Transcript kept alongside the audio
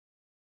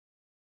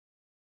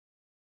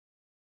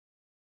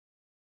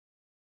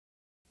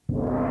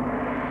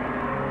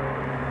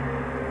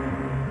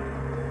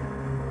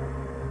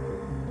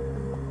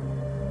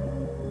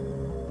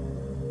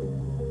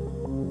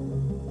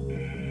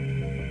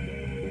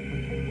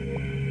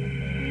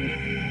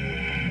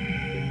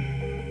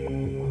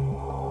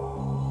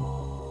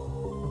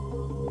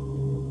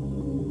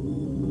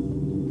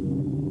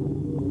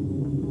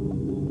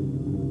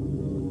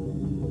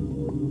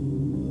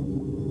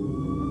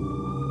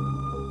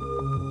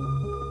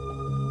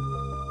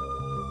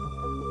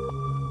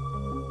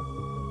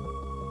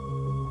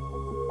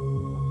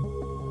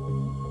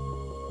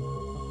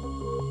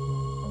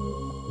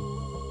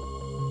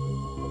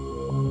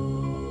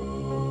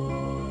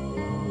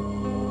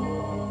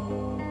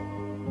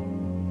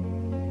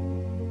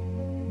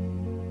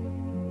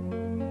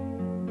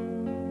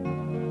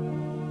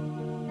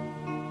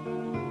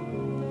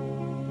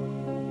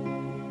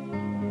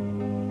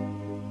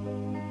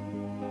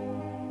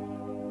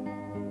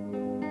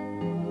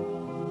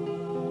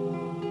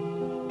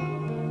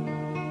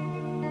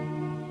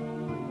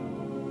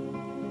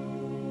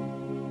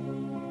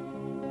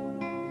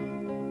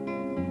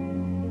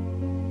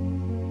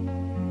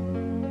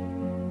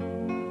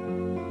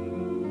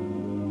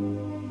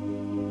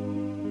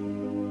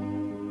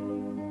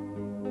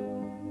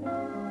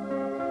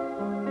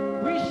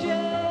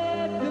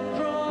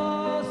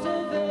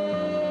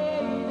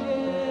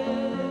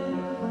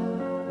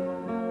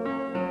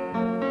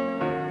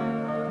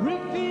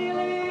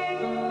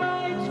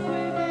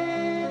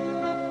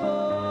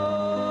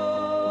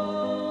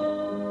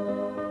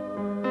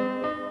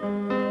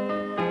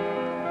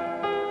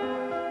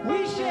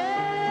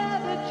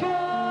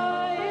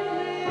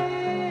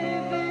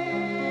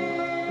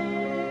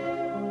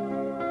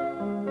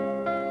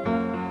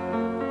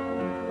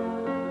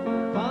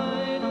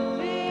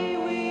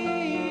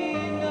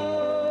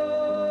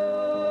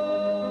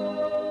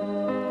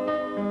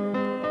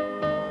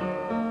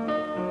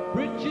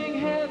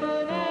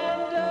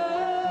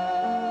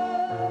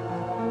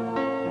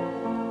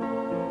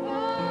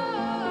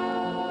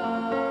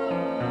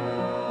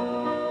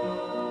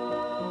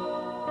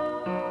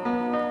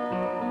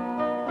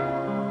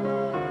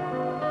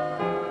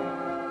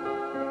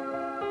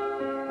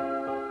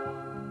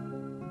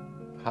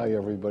Hi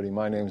everybody,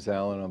 my name's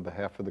Alan. On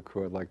behalf of the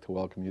crew, I'd like to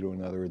welcome you to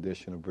another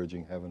edition of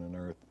Bridging Heaven and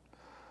Earth.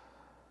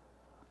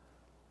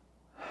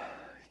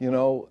 You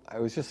know, I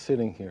was just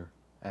sitting here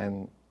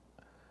and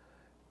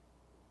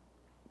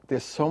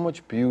there's so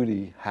much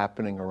beauty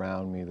happening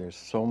around me. There's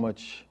so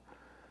much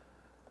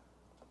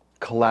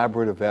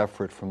collaborative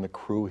effort from the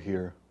crew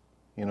here,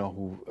 you know,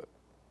 who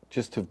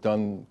just have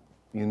done,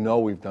 you know,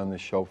 we've done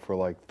this show for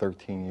like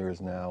 13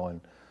 years now, and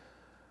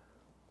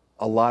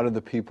a lot of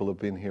the people have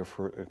been here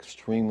for an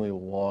extremely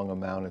long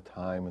amount of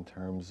time in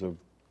terms of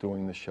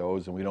doing the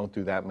shows, and we don't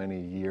do that many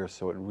a year,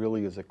 so it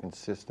really is a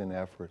consistent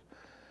effort.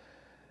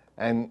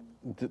 And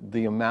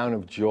the amount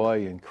of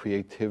joy and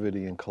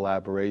creativity and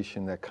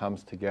collaboration that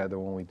comes together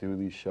when we do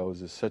these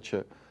shows is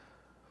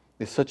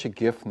such a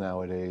gift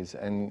nowadays.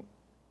 And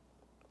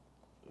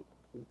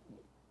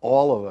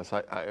all of us,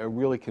 I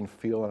really can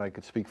feel, and I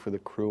could speak for the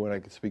crew, and I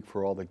could speak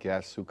for all the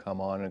guests who come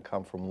on and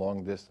come from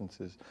long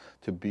distances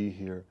to be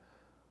here,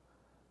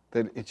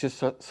 that it's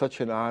just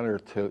such an honor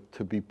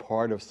to be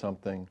part of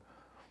something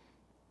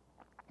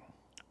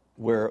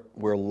where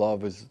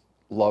love is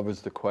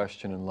the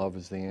question and love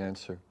is the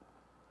answer.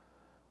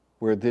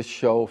 Where this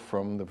show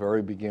from the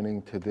very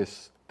beginning to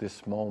this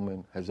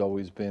moment has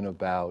always been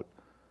about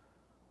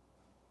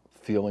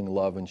feeling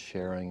love and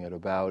sharing it,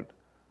 about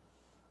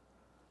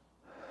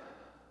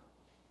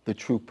the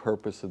true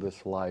purpose of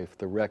this life,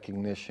 the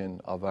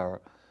recognition of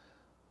our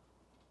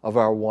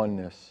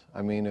oneness.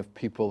 I mean, if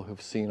people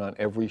have seen on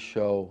every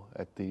show,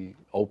 at the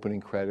opening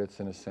credits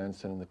in a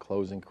sense and in the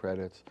closing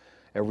credits,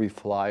 every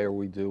flyer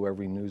we do,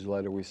 every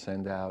newsletter we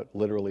send out,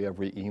 literally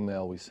every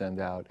email we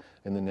send out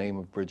in the name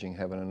of Bridging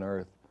Heaven and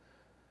Earth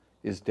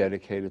is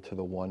dedicated to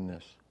the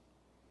oneness.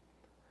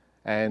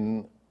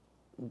 And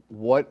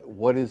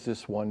what is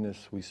this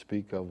oneness we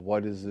speak of?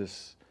 What is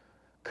this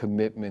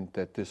commitment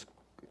that this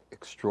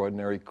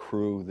extraordinary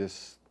crew,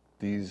 these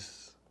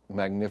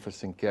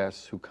magnificent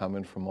guests who come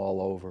in from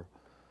all over,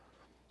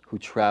 who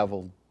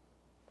travel,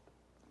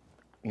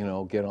 you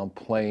know, get on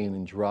plane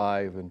and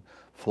drive and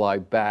fly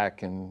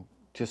back and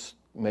just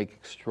make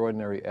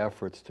extraordinary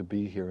efforts to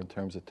be here in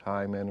terms of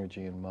time,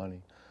 energy, and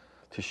money,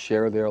 to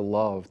share their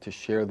love, to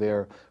share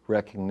their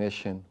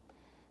recognition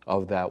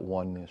of that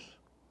oneness.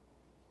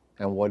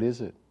 And what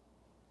is it?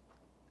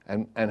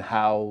 And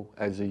how,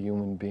 as a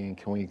human being,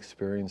 can we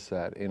experience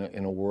that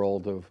in a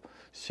world of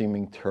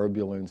seeming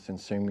turbulence and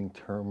seeming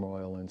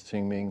turmoil and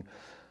seeming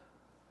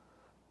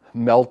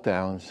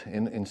meltdowns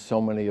in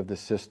so many of the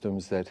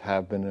systems that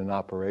have been in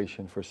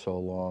operation for so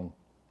long?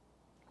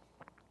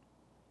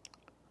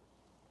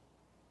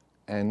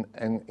 And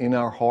in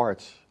our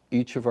hearts,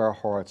 each of our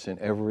hearts, in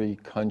every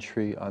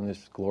country on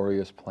this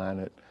glorious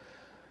planet,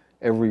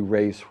 every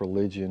race,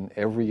 religion,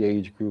 every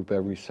age group,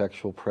 every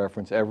sexual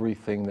preference,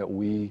 everything that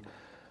we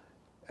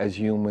as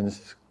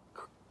humans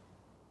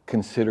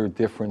consider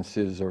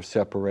differences or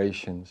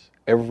separations.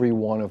 Every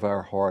one of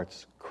our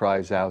hearts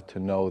cries out to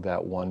know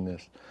that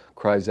oneness,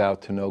 cries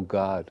out to know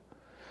God.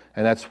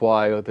 And that's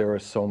why there are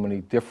so many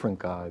different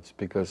gods,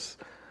 because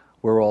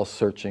we're all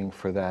searching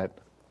for that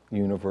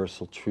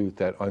universal truth,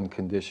 that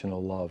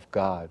unconditional love,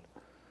 God.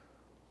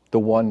 The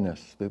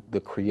oneness,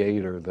 the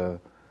creator, the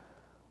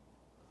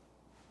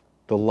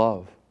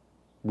love.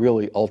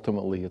 Really,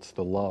 ultimately, it's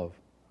the love.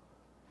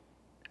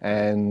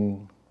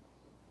 And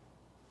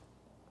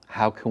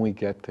how can we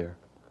get there?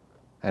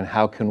 And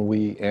how can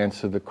we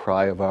answer the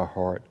cry of our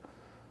heart?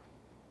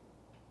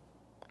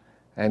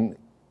 And,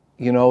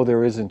 you know,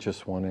 there isn't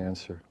just one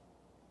answer,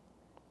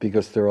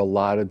 because there are a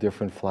lot of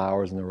different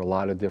flowers and there are a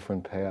lot of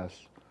different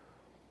paths.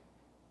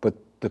 But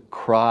the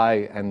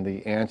cry and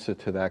the answer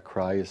to that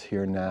cry is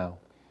here now.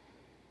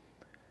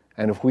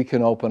 And if we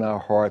can open our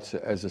hearts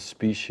as a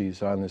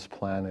species on this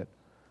planet,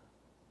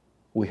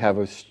 we have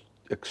an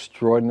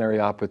extraordinary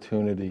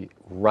opportunity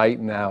right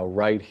now,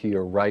 right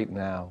here, right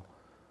now,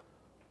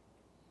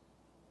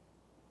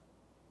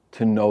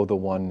 to know the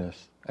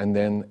oneness, and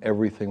then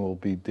everything will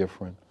be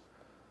different.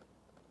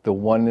 The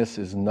oneness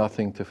is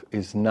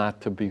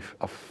not to be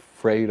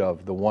afraid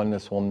of. The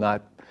oneness will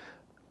not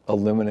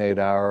eliminate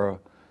our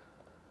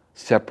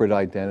separate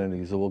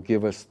identities. It will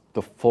give us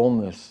the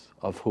fullness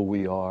of who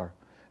we are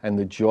and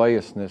the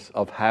joyousness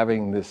of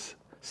having this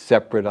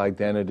separate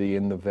identity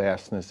in the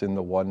vastness, in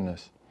the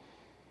oneness.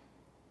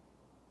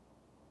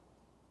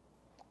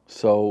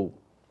 So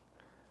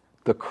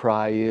the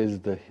cry is,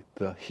 the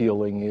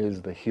healing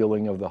is, the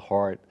healing of the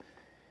heart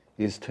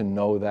is to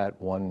know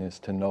that oneness,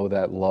 to know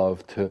that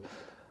love, to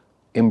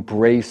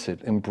embrace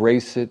it.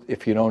 Embrace it.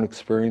 If you don't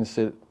experience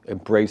it,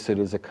 embrace it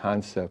as a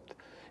concept.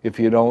 If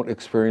you don't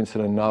experience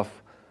it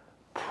enough,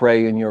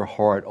 pray in your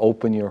heart,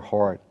 open your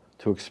heart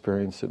to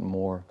experience it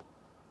more.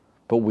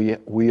 But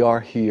we are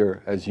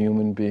here as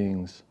human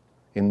beings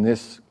in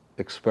this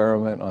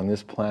experiment on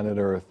this planet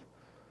Earth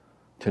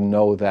to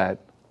know that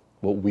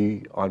what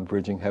we on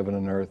Bridging Heaven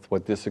and Earth,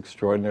 what this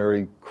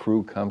extraordinary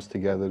crew comes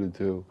together to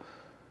do,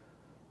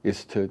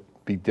 is to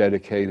be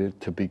dedicated,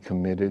 to be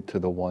committed to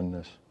the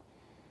oneness.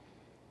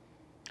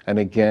 And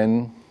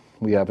again,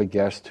 we have a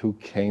guest who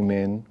came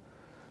in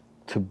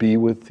to be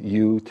with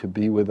you, to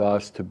be with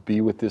us, to be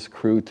with this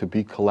crew, to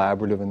be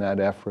collaborative in that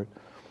effort,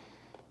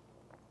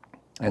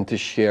 and to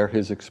share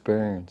his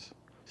experience.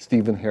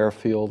 Stephen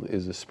Hairfield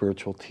is a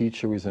spiritual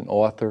teacher. He's an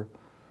author.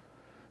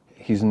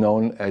 He's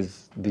known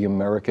as the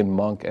American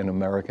monk and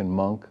American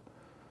monk.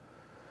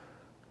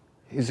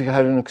 He's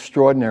had an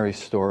extraordinary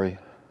story.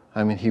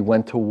 I mean, he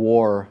went to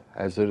war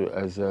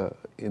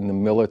in the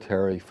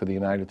military for the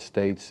United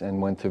States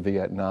and went to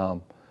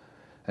Vietnam.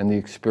 And the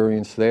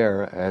experience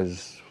there,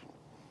 as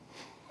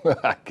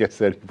I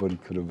guess anybody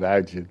could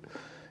imagine,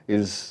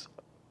 is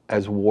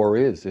as war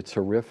is. It's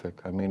horrific.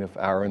 I mean, if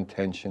our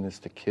intention is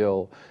to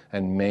kill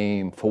and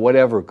maim for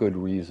whatever good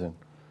reason,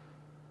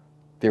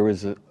 there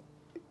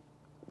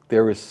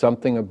is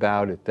something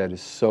about it that is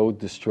so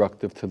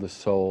destructive to the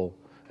soul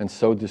and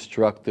so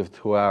destructive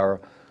to our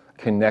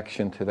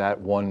connection to that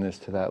oneness,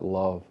 to that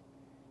love,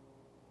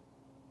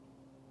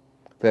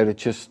 that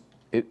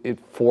it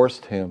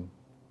forced him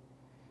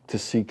to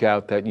seek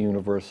out that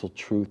universal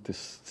truth, to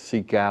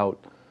seek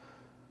out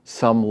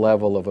some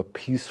level of a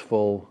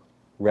peaceful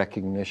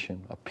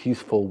recognition, a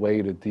peaceful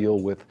way to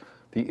deal with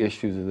the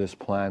issues of this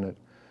planet.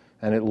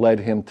 And it led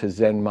him to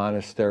Zen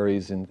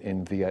monasteries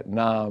in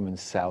Vietnam, in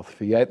South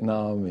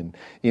Vietnam, in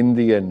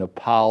India,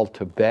 Nepal,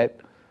 Tibet,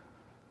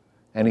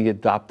 and he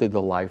adopted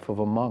the life of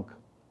a monk.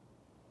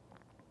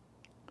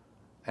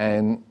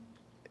 And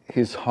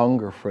his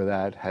hunger for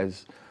that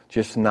has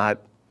just not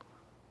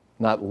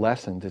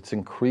lessened. It's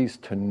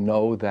increased to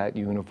know that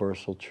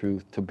universal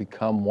truth, to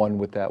become one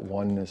with that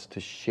oneness, to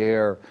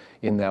share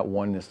in that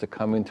oneness, to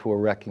come into a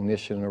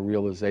recognition and a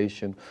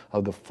realization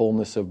of the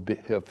fullness of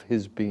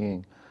his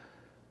being,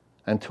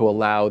 and to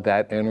allow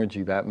that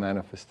energy, that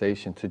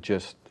manifestation, to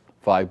just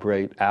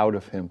vibrate out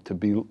of him, to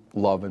be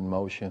love in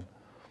motion.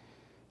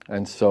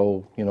 And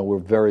so, you know, we're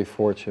very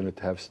fortunate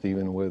to have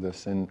Stephen with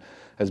us. And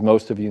as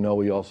most of you know,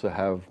 we also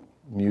have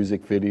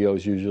music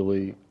videos.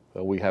 Usually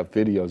we have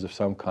videos of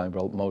some kind,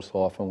 but most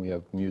often we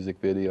have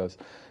music videos.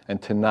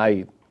 And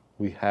tonight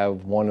we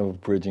have one of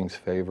Bridging's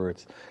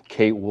favorites,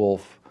 Kate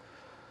Wolf,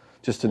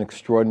 just an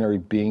extraordinary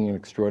being, an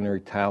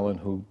extraordinary talent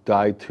who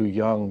died too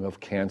young of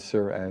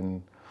cancer.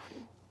 And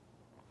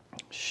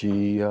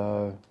she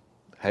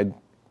had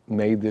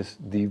made this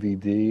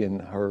DVD,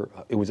 and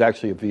it was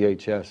actually a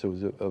VHS, it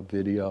was a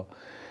video,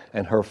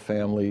 and her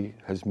family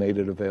has made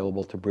it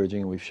available to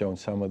Bridging. We've shown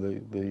some of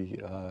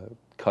the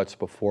cuts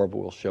before, but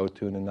we'll show it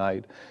to you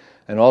tonight.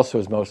 And also,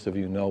 as most of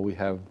you know,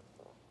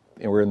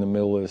 we're in the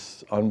middle of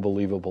this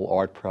unbelievable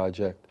art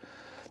project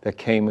that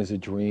came as a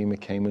dream,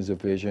 it came as a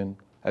vision,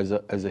 as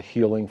a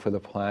healing for the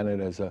planet,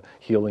 as a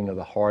healing of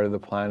the heart of the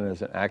planet,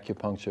 as an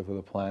acupuncture for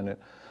the planet,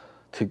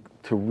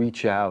 to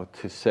reach out,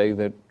 to say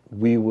that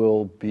we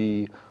will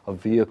be a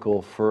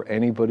vehicle for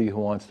anybody who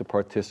wants to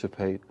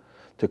participate,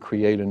 to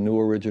create a new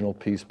original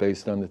piece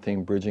based on the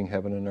theme Bridging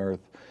Heaven and Earth,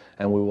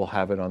 and we will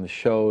have it on the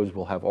shows.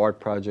 We'll have art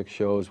project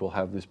shows. We'll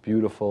have this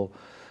beautiful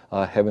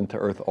heaven to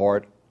earth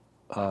art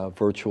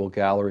virtual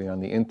gallery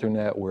on the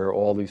internet where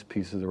all these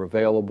pieces are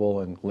available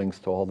and links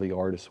to all the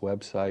artists'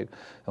 website.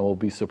 And we'll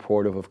be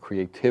supportive of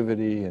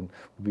creativity, and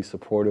we'll be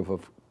supportive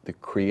of the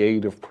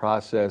creative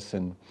process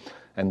and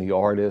the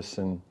artists.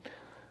 And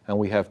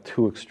we have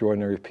 2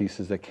 extraordinary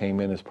pieces that came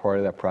in as part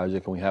of that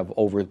project, and we have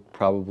over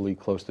probably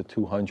close to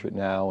 200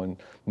 now, and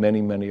many,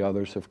 many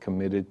others have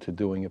committed to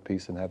doing a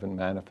piece and haven't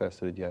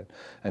manifested it yet.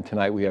 And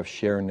tonight we have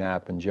Cher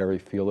Knapp and Jerry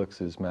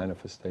Felix's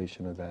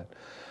manifestation of that.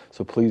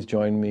 So please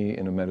join me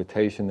in a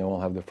meditation, then we'll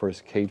have the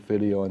first Kate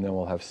video, and then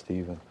we'll have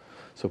Stephen.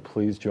 So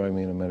please join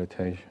me in a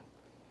meditation.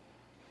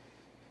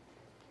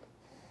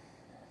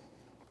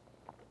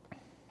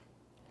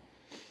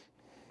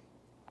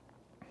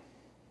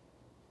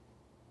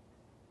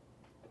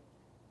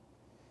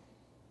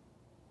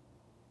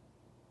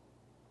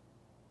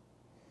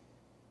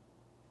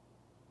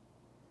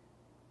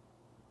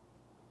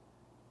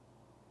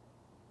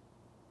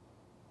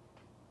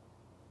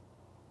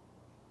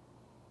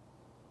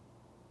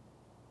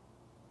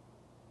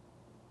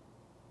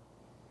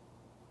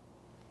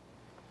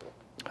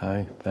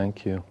 Hi,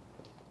 thank you.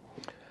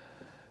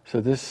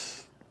 So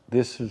this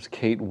is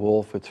Kate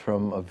Wolf. It's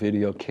from a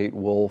video Kate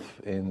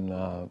Wolf in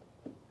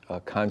a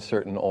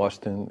concert in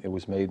Austin. It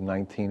was made in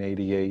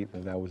 1988,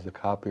 and that was the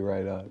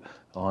copyright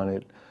on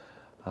it.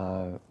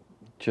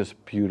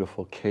 Just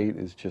beautiful. Kate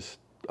is just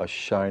a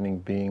shining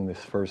being.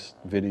 This first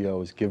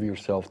video is Give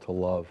Yourself to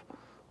Love.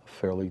 A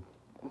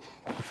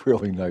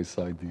fairly nice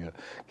idea.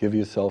 Give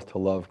Yourself to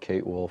Love,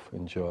 Kate Wolf.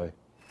 Enjoy.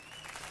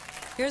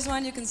 Here's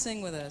one you can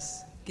sing with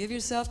us. Give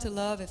yourself to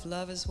love if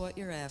love is what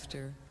you're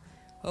after.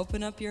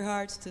 Open up your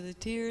hearts to the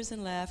tears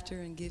and laughter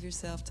and give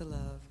yourself to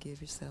love.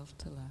 Give yourself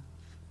to love.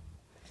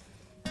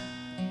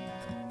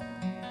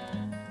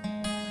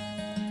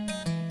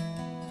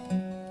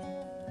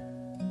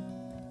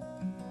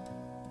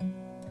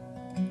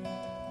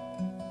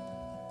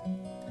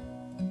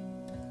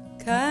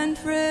 Kind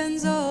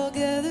friends all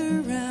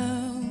gather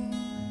round.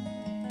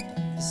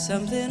 There's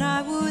something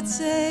I would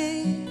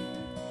say.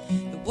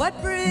 What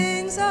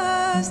brings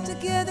us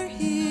together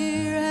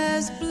here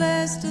has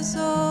blessed us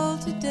all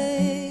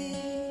today.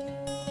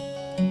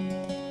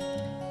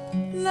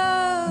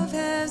 Love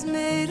has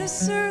made a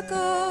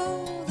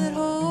circle that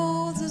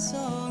holds us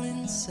all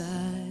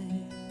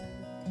inside.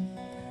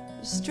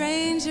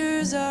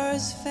 Strangers are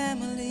as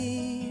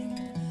family,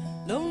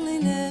 and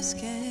loneliness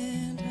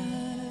can't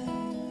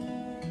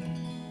hide.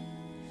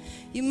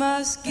 You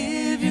must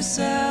give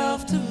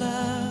yourself to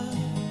love.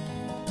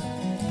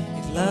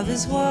 Love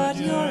is what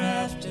you're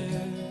after.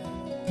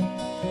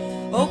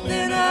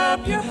 Open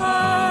up your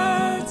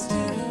hearts to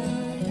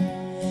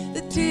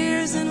the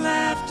tears and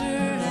laughter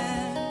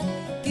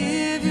and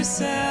give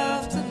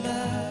yourself to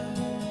love.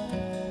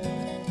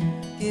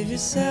 Give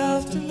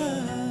yourself to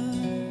love.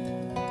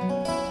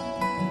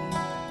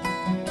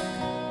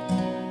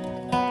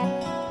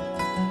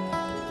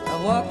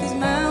 I walk these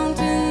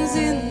mountains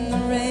in the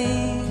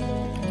rain.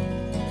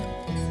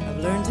 I've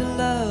learned to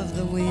love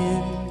the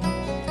wind.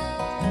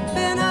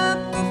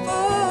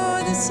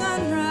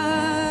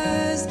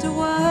 Sunrise to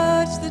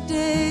watch the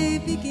day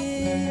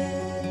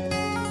begin.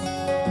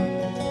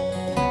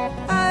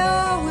 I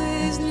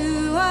always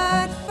knew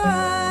I'd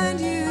find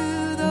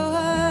you, though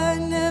I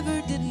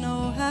never did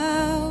know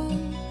how.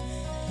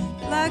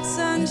 Like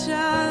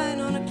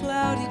sunshine on a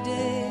cloudy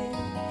day,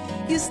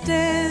 you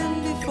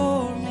stand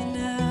before me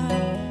now.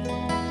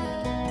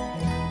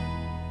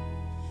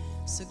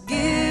 So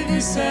give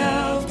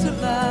yourself to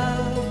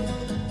love,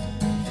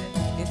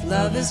 if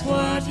love is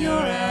what you're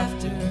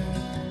after.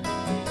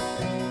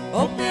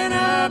 Open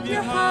up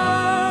your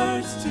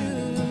hearts to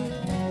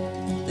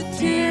the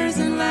tears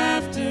and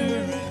laughter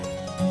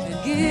and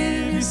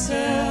give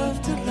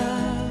yourself to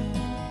love.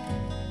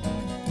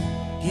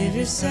 Give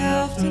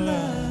yourself to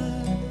love.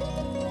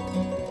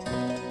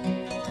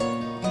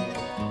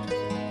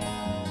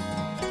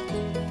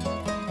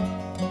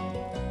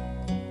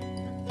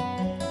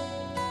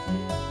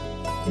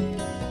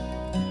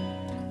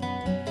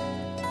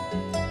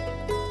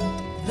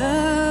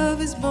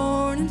 Love is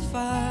born in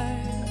fire,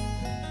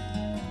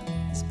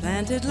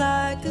 planted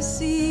like a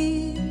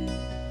seed,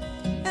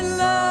 and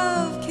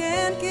love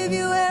can't give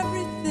you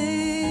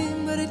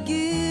everything, but it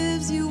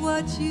gives you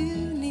what you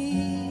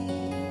need.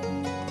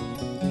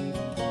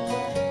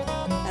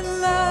 And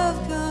love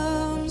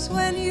comes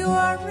when you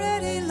are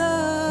ready.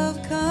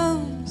 Love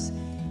comes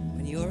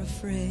when you're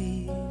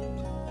afraid.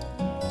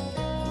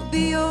 Will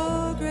be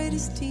your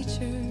greatest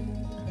teacher,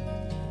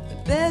 the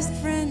best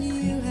friend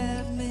you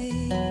have made.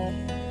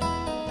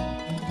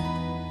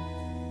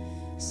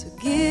 So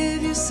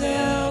give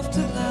yourself to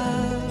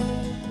love,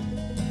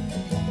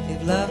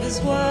 if love is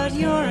what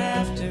you're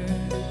after,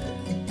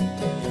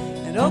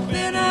 and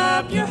open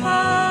up your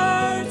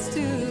hearts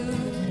to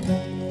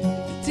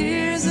the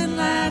tears and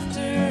laughter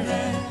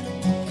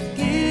and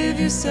give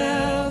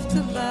yourself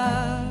to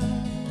love.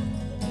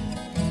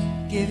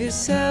 Give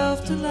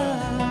yourself to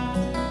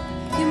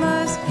love. You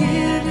must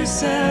give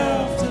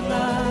yourself to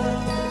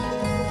love.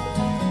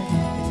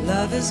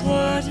 love is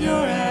what you're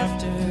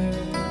after.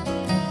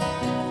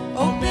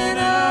 Open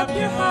up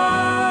your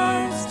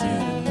hearts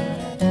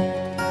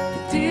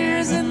to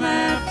tears and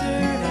laughter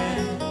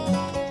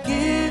and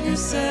give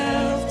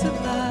yourself to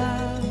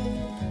love.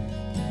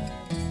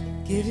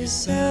 Give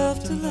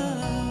yourself to love.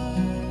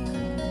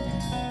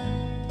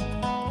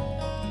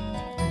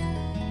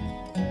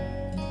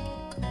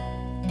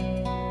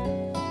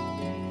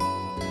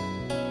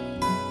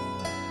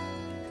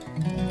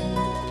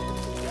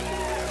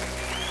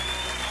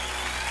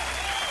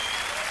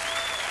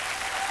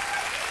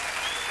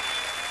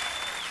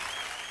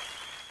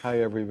 Hi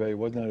everybody,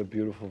 wasn't that a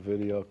beautiful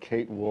video?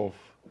 Kate Wolf,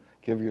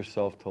 Give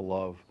Yourself to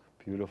Love,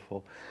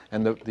 beautiful.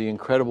 And the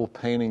incredible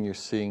painting you're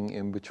seeing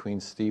in between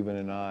Stephen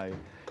and I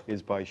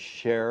is by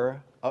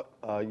Cher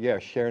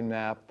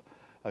Knapp.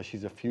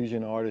 She's a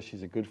fusion artist,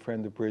 she's a good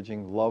friend of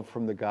Bridging. Love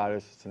from the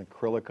Goddess, it's an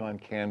acrylic on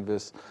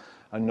canvas.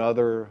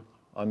 Another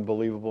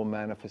unbelievable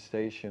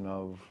manifestation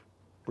of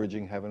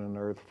Bridging Heaven and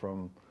Earth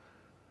from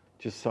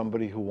just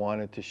somebody who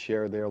wanted to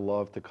share their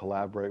love, to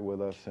collaborate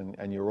with us,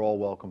 and you're all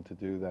welcome to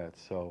do that.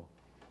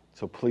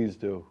 So please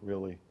do,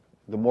 really.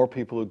 The more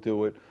people who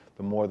do it,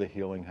 the more the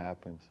healing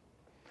happens.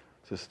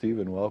 So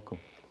Stephen, welcome.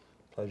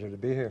 Pleasure to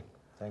be here.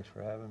 Thanks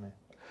for having me.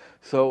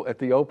 So at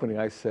the opening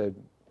I said,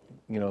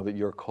 you know, that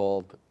you're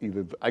called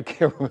either, I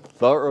can't remember,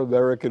 the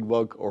American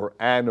monk or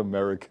an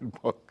American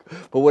monk.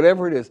 But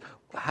whatever it is,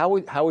 how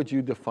would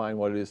you define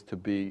what it is to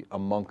be a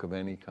monk of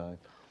any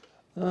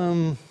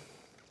kind?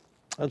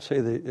 I'd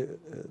say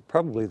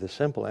probably the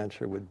simple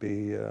answer would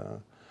be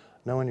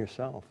knowing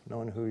yourself,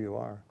 knowing who you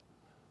are.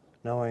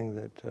 Knowing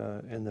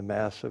that in the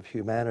mass of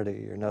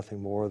humanity, you're nothing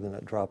more than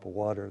a drop of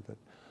water that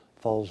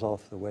falls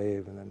off the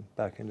wave and then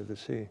back into the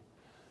sea.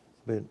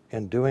 But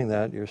in doing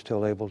that, you're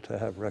still able to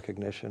have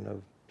recognition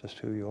of just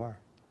who you are.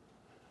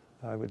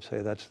 I would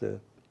say that's the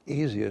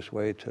easiest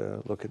way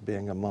to look at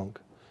being a monk.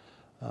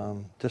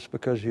 Just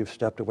because you've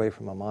stepped away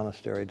from a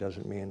monastery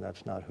doesn't mean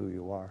that's not who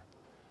you are.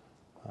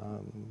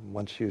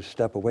 Once you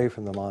step away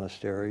from the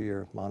monastery,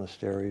 your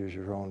monastery is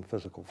your own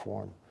physical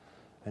form,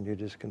 and you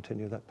just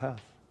continue that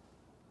path.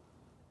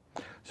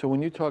 So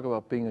when you talk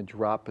about being a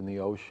drop in the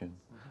ocean,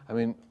 I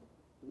mean,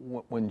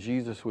 when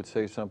Jesus would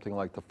say something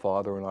like the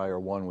Father and I are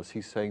one, was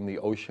he saying the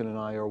ocean and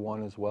I are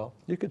one as well?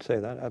 You could say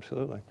that,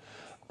 absolutely.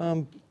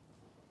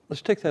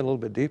 Let's take that a little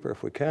bit deeper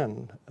if we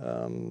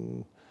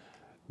can.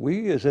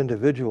 We as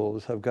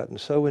individuals have gotten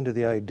so into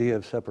the idea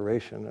of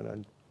separation,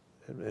 and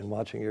in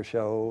watching your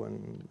show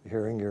and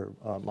hearing your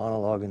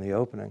monologue in the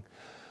opening,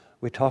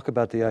 we talk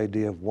about the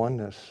idea of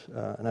oneness,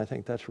 and I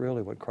think that's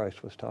really what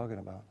Christ was talking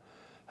about.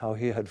 How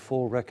he had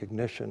full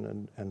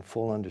recognition and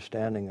full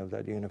understanding of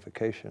that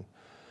unification.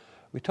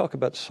 We talk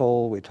about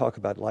soul, we talk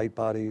about light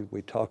body,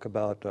 we talk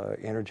about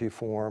energy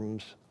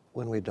forms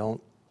when we don't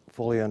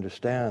fully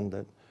understand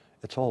that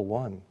it's all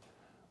one.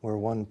 We're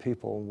one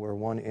people, we're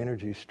one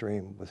energy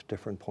stream with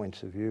different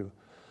points of view.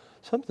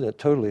 Something that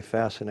totally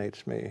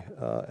fascinates me,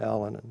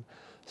 Alan, and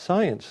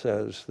science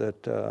says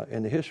that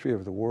in the history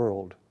of the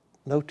world,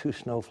 no two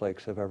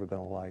snowflakes have ever been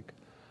alike.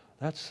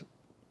 That's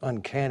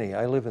uncanny.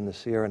 I live in the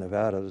Sierra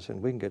Nevadas,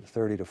 and we can get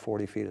 30 to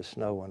 40 feet of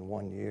snow in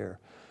 1 year.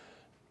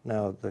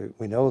 Now,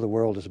 we know the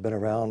world has been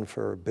around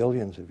for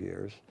billions of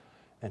years,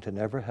 and to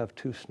never have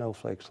two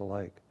snowflakes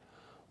alike.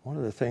 One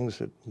of the things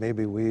that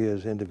maybe we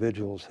as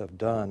individuals have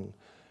done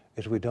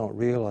is we don't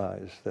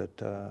realize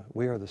that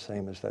we are the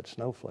same as that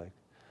snowflake.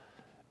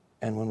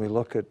 And when we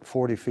look at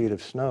 40 feet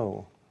of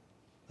snow,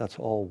 that's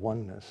all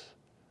oneness.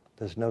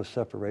 There's no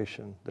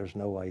separation. There's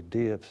no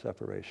idea of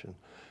separation.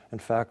 In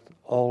fact,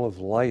 all of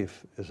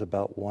life is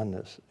about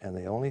oneness. And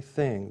the only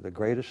thing, the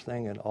greatest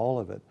thing in all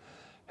of it,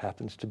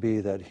 happens to be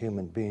that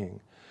human being.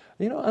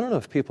 You know, I don't know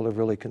if people have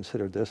really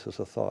considered this as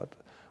a thought.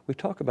 We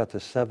talk about the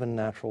 7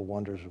 natural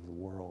wonders of the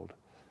world.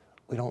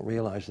 We don't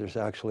realize there's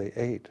actually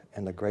 8,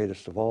 and the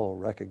greatest of all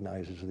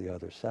recognizes the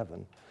other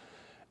 7.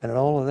 And in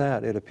all of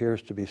that, it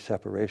appears to be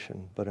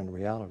separation, but in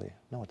reality,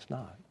 no, it's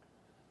not.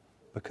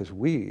 Because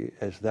we,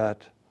 as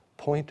that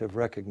point of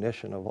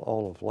recognition of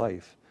all of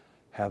life,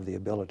 have the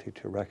ability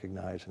to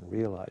recognize and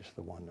realize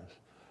the oneness.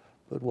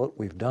 But what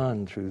we've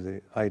done through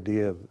the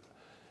idea of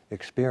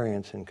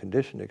experience and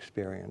conditioned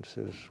experience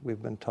is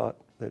we've been taught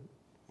that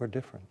we're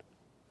different.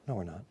 No,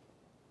 we're not.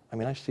 I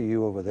mean, I see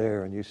you over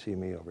there and you see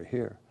me over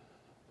here,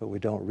 but we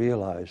don't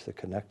realize the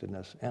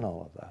connectedness in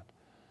all of that.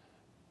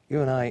 You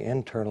and I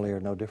internally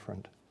are no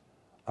different.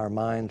 Our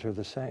minds are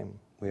the same.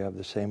 We have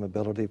the same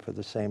ability for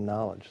the same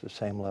knowledge, the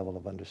same level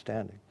of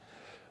understanding.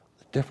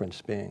 The difference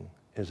being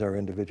is our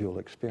individual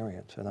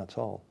experience, and that's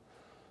all.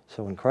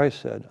 So when Christ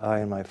said, I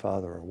and my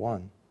Father are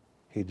one,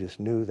 he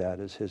just knew that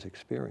as his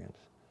experience.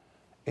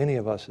 Any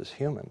of us as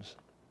humans,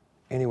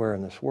 anywhere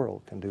in this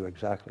world, can do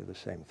exactly the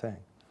same thing.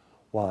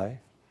 Why?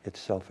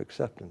 It's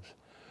self-acceptance.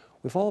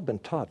 We've all been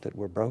taught that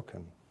we're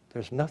broken.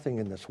 There's nothing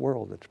in this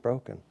world that's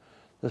broken.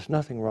 There's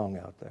nothing wrong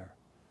out there.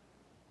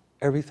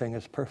 Everything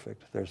is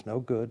perfect. There's no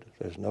good,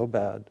 there's no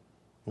bad,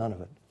 none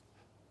of it.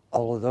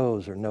 All of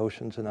those are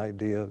notions and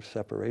idea of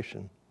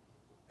separation.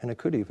 And it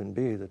could even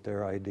be that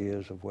they're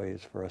ideas of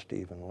ways for us to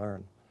even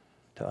learn.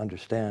 to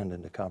understand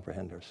and to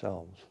comprehend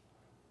ourselves.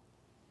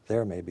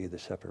 There may be the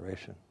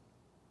separation,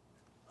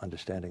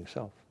 understanding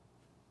self.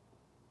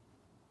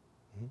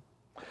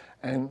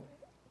 And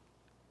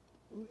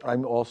I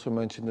also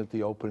mentioned at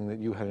the opening that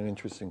you had an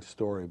interesting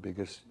story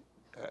because,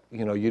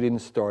 you know, you didn't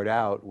start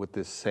out with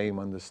this same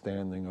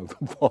understanding of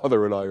the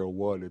Father and I are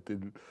one. It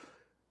didn't.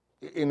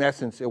 In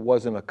essence, it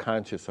wasn't a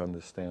conscious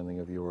understanding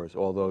of yours,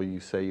 although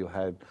you say you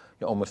had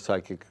almost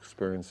psychic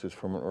experiences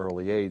from an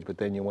early age, but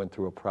then you went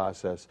through a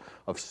process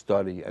of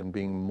study and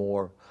being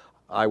more,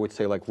 I would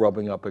say, like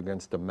rubbing up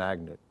against a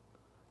magnet.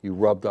 You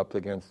rubbed up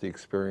against the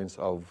experience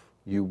of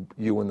you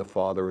and the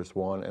Father as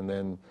one, and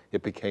then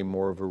it became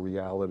more of a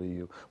reality to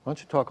you. Why don't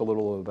you talk a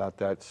little about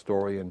that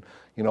story and,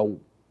 you know,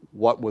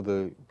 what were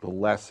the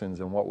lessons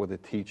and what were the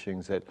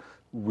teachings that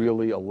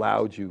really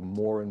allowed you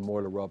more and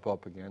more to rub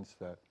up against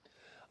that?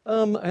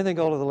 I think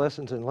all of the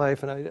lessons in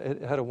life, and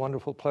I had a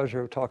wonderful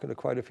pleasure of talking to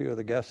quite a few of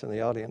the guests in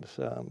the audience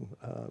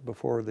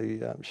before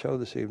the show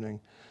this evening.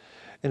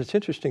 And it's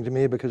interesting to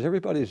me because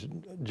everybody's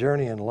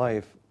journey in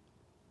life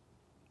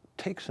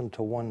takes them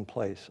to one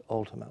place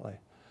ultimately.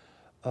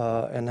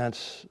 And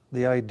that's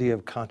the idea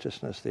of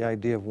consciousness, the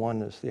idea of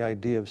oneness, the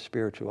idea of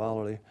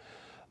spirituality.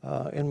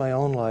 In my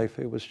own life,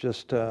 it was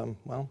just,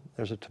 well,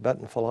 there's a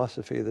Tibetan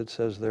philosophy that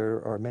says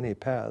there are many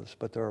paths,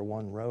 but there are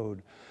one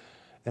road.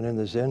 And in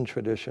the Zen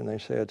tradition, they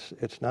say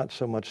it's not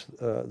so much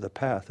the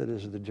path, it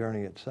is the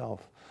journey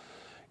itself.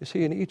 You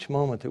see, in each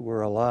moment that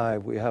we're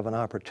alive, we have an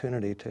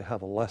opportunity to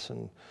have a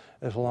lesson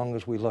as long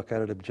as we look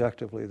at it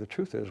objectively. The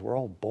truth is, we're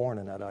all born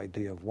in that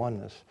idea of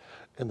oneness,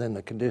 and then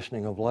the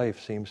conditioning of life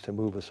seems to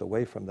move us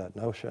away from that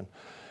notion.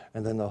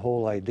 And then the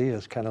whole idea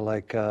is kind of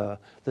like the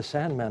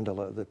sand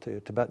mandala that the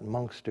Tibetan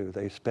monks do.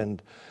 They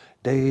spend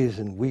days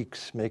and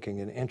weeks making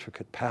an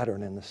intricate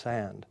pattern in the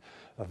sand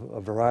of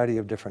a variety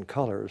of different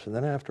colors. And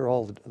then after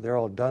they're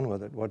all done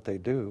with it, what they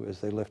do is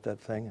they lift that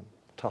thing and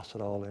toss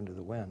it all into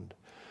the wind.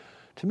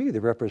 To me,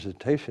 the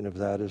representation of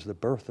that is the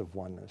birth of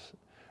oneness,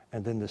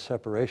 and then the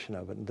separation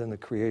of it, and then the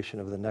creation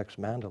of the next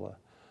mandala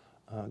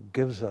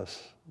gives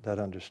us that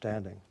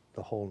understanding,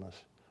 the wholeness,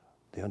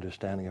 the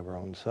understanding of our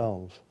own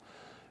selves.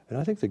 And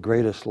I think the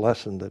greatest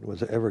lesson that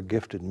was ever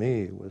gifted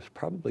me was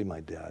probably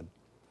my dad.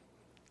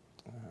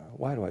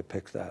 Why do I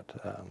pick that?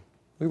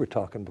 We were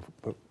talking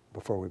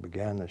before we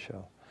began the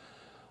show.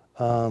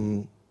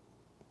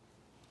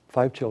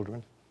 5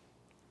 children.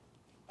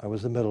 I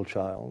was the middle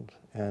child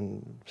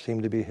and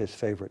seemed to be his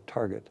favorite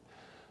target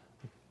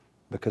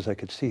because I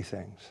could see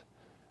things.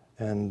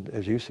 And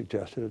as you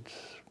suggested, it's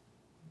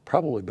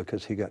probably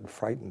because he got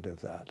frightened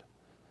of that.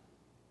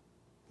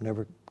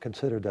 Never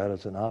considered that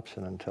as an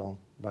option until,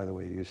 by the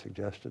way, you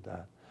suggested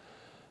that.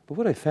 But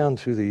what I found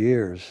through the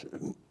years,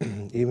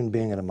 even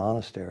being in a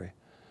monastery,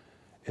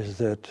 is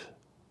that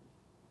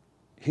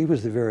he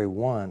was the very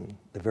one,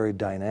 the very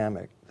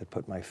dynamic that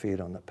put my feet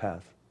on the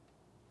path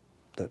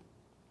that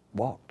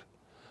walked.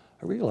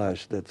 I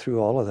realized that through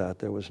all of that,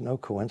 there was no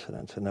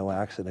coincidence and no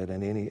accident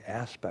in any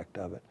aspect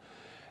of it.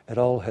 It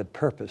all had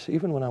purpose.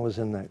 Even when I was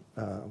in the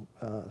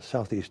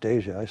Southeast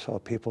Asia, I saw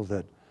people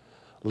that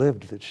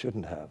lived that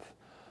shouldn't have.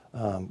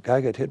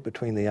 Guy got hit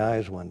between the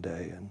eyes one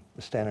day and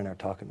was standing there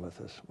talking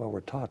with us. Well, we're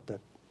taught that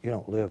you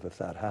don't live if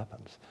that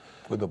happens.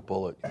 With a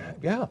bullet.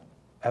 Yeah,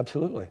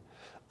 absolutely.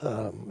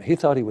 He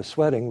thought he was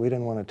sweating. We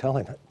didn't want to tell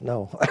him it.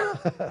 No.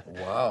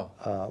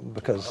 Wow.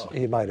 Because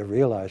he might have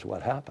realized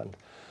what happened.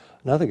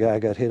 Another guy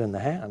got hit in the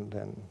hand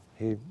and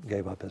he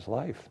gave up his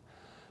life.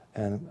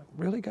 And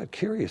really got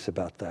curious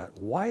about that.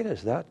 Why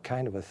does that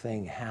kind of a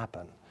thing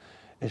happen?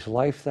 Is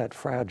life that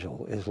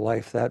fragile? Is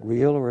life that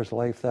real, or is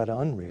life that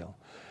unreal?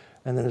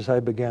 And then as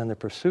I began the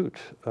pursuit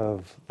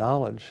of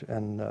knowledge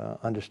and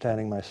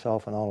understanding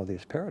myself and all of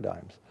these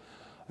paradigms,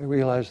 I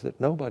realized that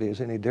nobody is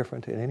any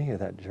different in any of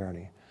that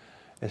journey.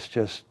 It's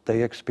just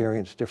they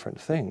experience different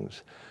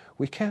things.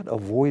 We can't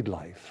avoid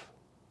life.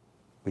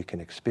 We can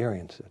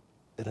experience it.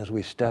 And as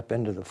we step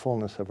into the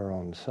fullness of our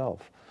own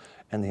self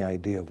and the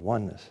idea of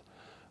oneness,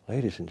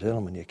 ladies and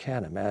gentlemen, you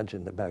can't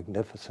imagine the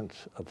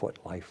magnificence of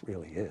what life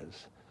really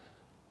is,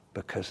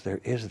 because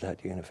there is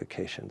that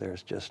unification.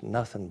 There's just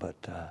nothing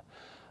but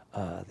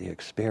the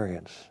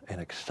experience and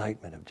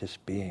excitement of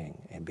just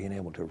being and being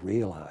able to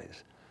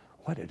realize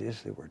what it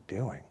is that we're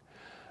doing.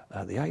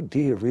 The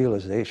idea of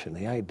realization,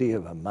 the idea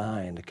of a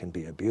mind can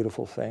be a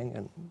beautiful thing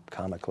and,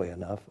 comically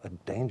enough, a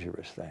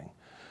dangerous thing,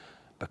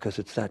 because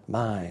it's that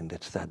mind,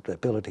 it's that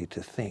ability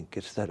to think,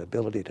 it's that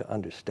ability to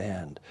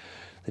understand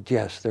that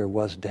yes, there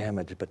was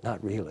damage, but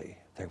not really.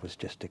 There was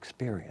just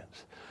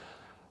experience.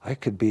 I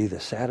could be the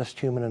saddest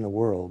human in the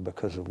world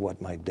because of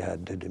what my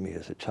dad did to me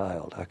as a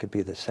child. I could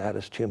be the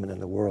saddest human in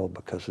the world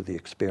because of the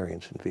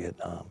experience in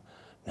Vietnam.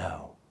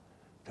 No,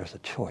 there's a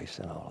choice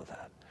in all of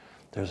that.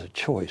 There's a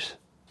choice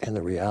in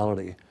the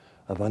reality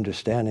of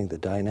understanding the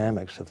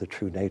dynamics of the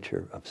true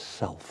nature of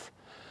self.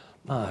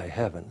 My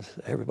heavens,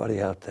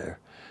 everybody out there,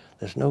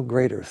 there's no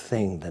greater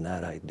thing than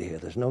that idea.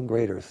 There's no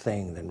greater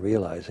thing than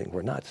realizing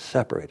we're not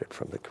separated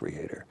from the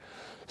Creator.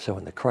 So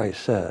when the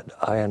Christ said,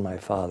 I and my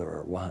Father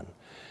are one,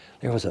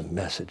 there was a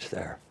message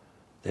there.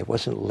 It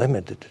wasn't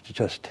limited to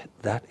just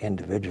that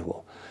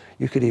individual.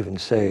 You could even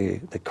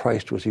say that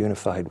Christ was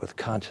unified with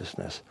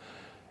consciousness.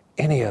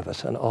 Any of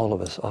us and all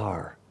of us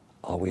are.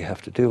 All we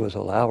have to do is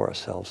allow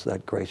ourselves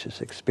that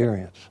gracious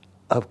experience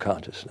of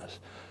consciousness.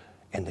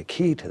 And the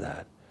key to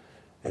that,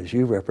 as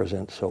you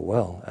represent so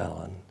well,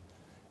 Alan,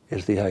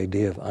 is the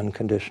idea of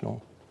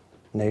unconditional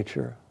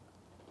nature,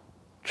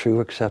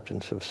 true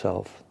acceptance of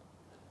self,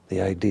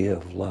 the idea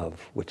of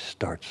love, which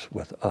starts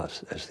with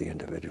us as the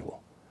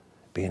individual.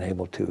 Being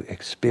able to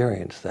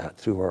experience that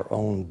through our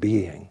own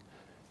being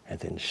and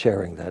then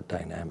sharing that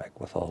dynamic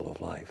with all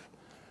of life.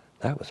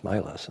 That was my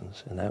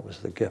lessons, and that was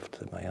the gift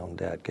that my own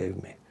dad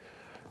gave me.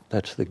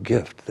 That's the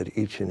gift that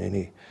each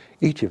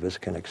of us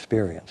can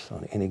experience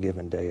on any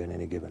given day and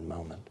any given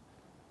moment.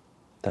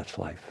 That's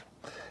life.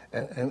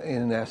 And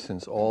in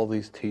essence, all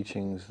these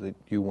teachings that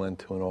you went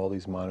to in all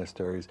these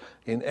monasteries,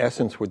 in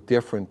essence, were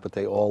different, but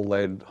they all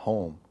led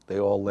home. They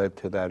all led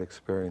to that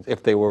experience.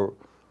 If they were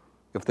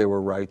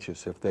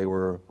righteous, if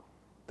the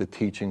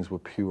teachings were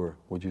pure,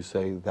 would you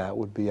say that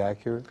would be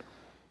accurate?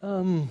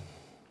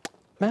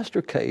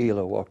 Master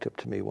Kaila walked up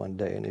to me one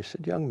day and he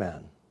said, "Young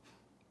man."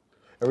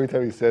 Every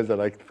time he says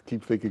that, I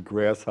keep thinking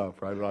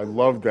grasshopper. I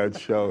love that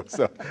show.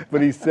 So,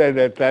 but he said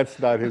that that's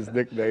not his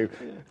nickname.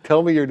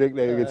 Tell me your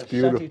nickname. It's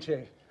beautiful.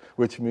 Shanti,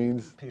 which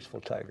means? Peaceful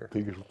tiger.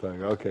 Peaceful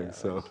tiger. Okay, yeah,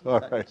 so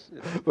all right.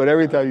 But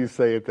every time you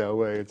say it that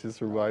way, it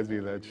just reminds me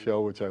of that show,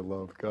 which I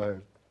love.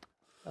 Go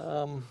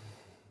ahead.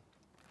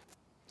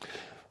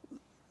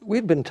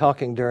 We'd been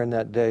talking during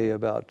that day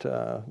about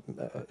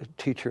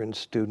teacher and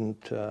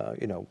student.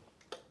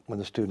 When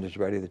the student is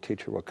ready, the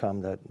teacher will come.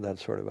 That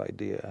sort of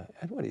idea.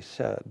 And what he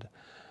said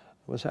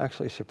was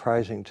actually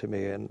surprising to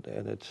me, and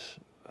it's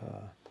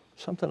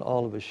something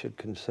all of us should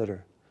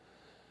consider.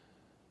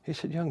 He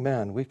said, "Young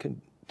man, we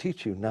can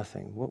teach you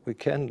nothing. What we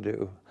can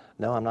do."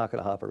 No, I'm not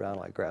going to hop around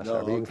like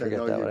grasshopper. No, you can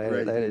forget that one.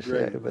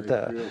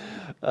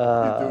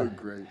 You're doing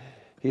great.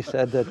 He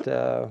said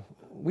that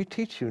we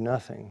teach you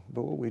nothing,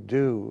 but what we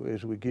do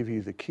is we give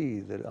you the key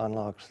that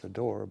unlocks the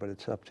door, but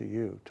it's up to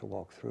you to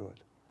walk through it.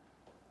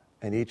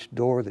 And each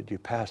door that you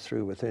pass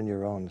through within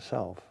your own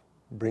self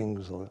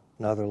brings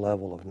another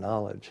level of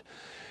knowledge.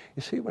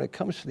 You see, when it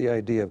comes to the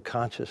idea of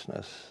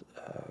consciousness,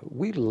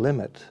 we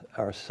limit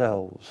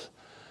ourselves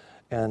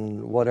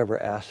in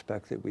whatever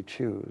aspect that we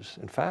choose.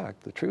 In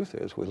fact, the truth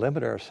is we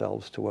limit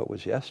ourselves to what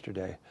was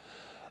yesterday.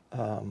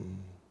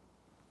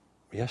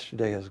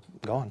 Yesterday is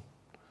gone.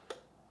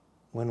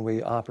 When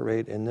we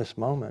operate in this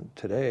moment,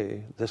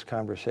 today, this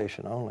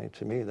conversation only,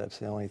 to me, that's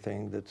the only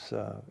thing that's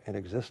in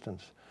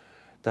existence.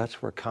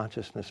 That's where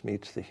consciousness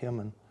meets the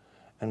human.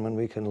 And when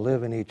we can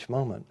live in each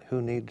moment,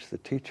 who needs the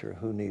teacher?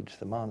 Who needs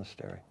the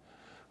monastery?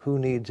 Who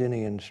needs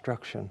any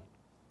instruction?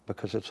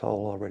 Because it's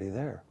all already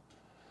there.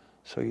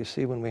 So you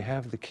see, when we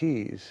have the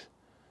keys,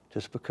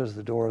 just because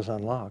the door is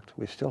unlocked,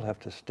 we still have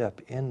to step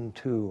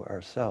into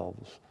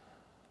ourselves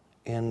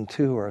and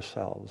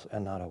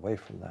not away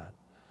from that.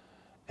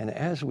 And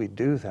as we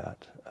do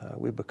that,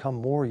 we become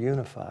more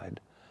unified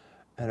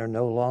and are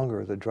no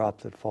longer the drop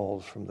that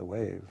falls from the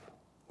wave.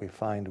 We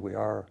find we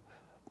are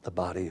the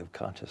body of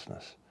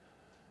consciousness.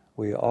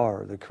 We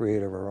are the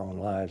creator of our own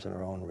lives and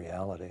our own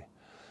reality.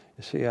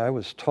 You see, I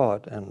was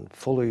taught and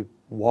fully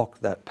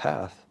walked that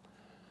path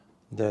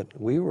that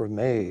we were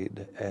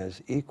made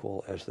as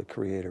equal as the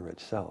Creator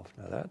itself.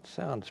 Now that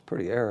sounds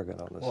pretty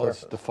arrogant on the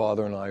surface. The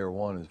Father and I are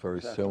one is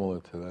very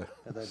similar to that.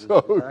 And that is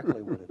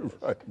exactly what it is.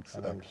 Right,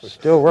 exactly. And I'm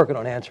still working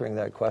on answering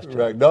that question.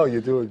 Right. No, you're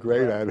doing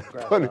great at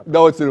it.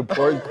 No, it's an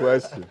important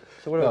question.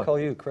 So what do I call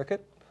you,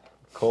 Cricket?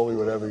 Call me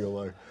whatever you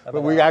like.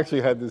 But we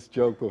actually had this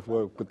joke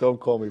before, but don't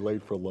call me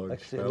late for lunch.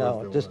 Actually,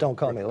 no, just don't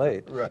call me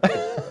late. Right.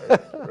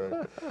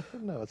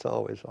 No, it's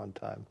always on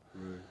time.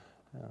 Right.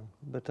 Yeah.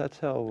 But that's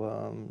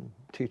how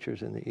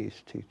teachers in the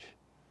East teach.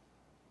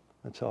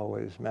 It's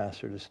always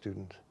master to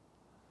student.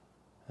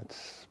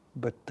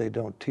 But they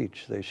don't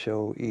teach. They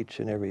show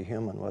each and every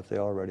human what they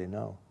already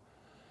know.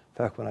 In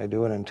fact, when I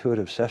do an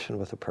intuitive session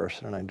with a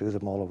person, and I do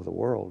them all over the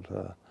world,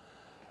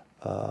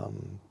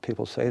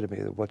 people say to me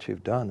that what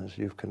you've done is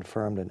you've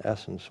confirmed in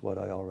essence what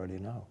I already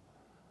know.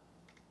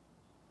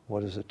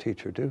 What does a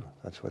teacher do?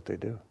 That's what they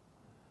do.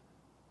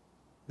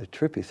 The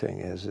trippy thing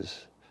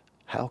is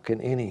how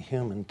can any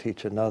human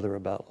teach another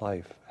about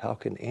life? How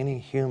can any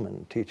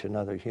human teach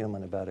another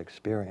human about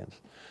experience?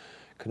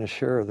 I can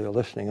assure the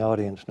listening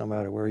audience, no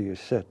matter where you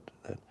sit,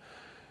 that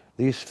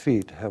these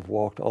feet have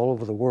walked all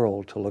over the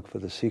world to look for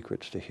the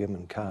secrets to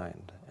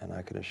humankind. And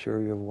I can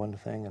assure you of one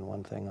thing and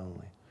one thing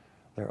only.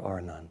 There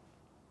are none.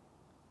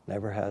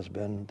 Never has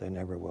been, they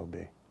never will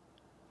be.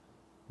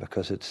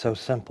 Because it's so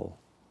simple,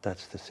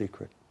 that's the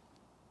secret.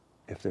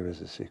 If there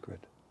is a secret.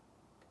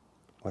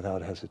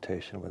 Without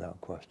hesitation, without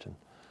question.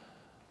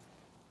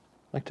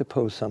 I'd like to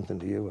pose something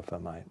to you, if I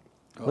might.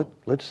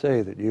 Let's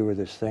say that you were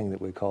this thing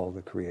that we call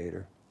the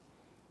Creator.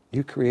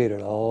 You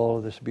created all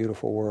of this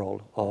beautiful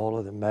world, all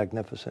of the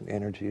magnificent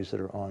energies that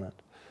are on it.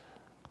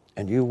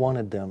 And you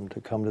wanted them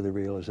to come to the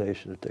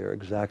realization that they're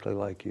exactly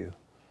like you.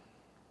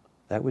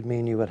 That would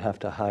mean you would have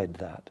to hide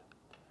that.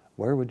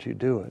 Where would you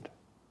do it?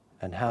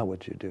 And how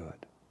would you do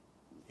it?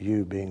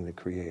 You being the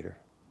creator.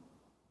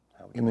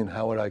 You mean,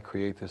 how would I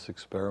create this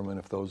experiment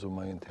if those are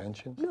my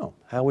intentions? No.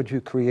 How would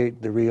you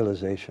create the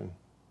realization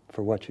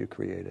for what you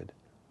created?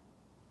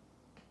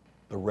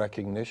 The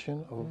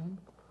recognition of...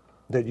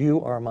 That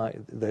you are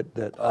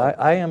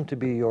I am to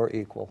be your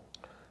equal.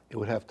 It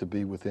would have to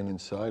be within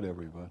inside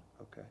everybody.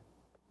 Okay.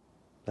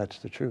 That's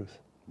the truth.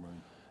 Right.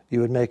 You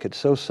would make it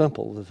so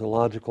simple that the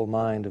logical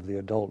mind of the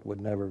adult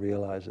would never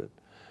realize it.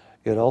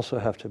 You'd also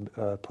have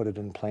to put it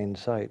in plain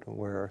sight,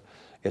 where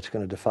it's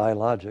going to defy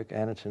logic,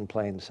 and it's in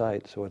plain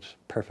sight, so it's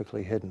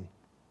perfectly hidden.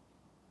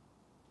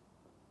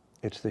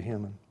 It's the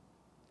human.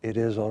 It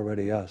is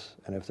already us.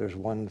 And if there's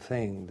one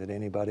thing that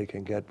anybody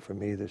can get from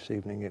me this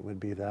evening, it would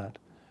be that.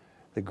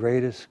 The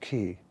greatest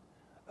key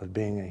of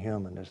being a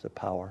human is the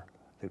power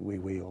that we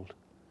wield.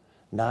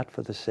 Not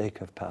for the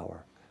sake of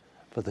power,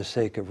 for the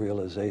sake of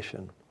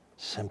realization,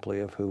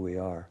 simply of who we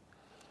are.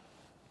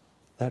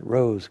 That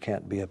rose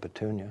can't be a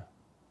petunia.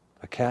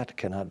 A cat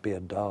cannot be a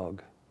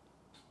dog.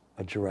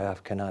 A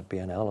giraffe cannot be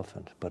an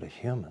elephant, but a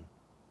human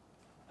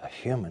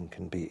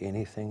can be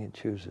anything it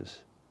chooses.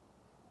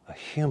 A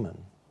human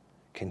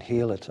can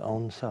heal its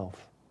own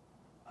self.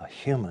 A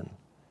human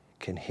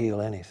can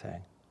heal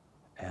anything,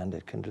 and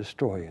it can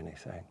destroy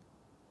anything.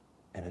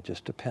 And it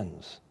just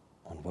depends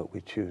on what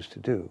we choose to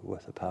do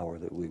with the power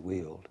that we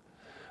wield.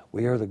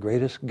 We are the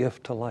greatest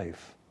gift to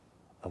life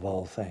of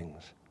all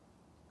things.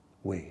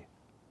 We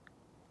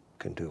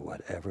can do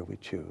whatever we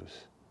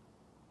choose,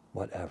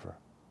 whatever.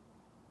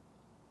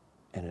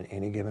 And at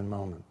any given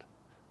moment,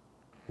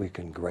 we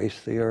can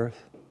grace the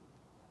earth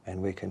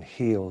and we can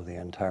heal the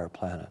entire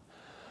planet.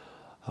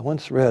 I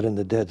once read in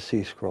the Dead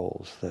Sea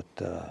Scrolls that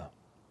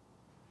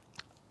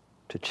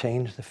to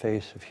change the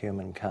face of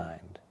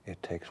humankind,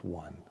 it takes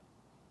one,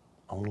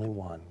 only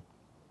one.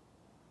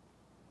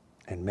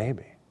 And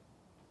maybe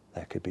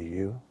that could be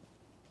you,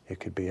 it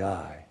could be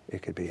I,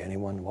 it could be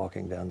anyone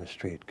walking down the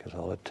street, because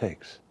all it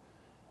takes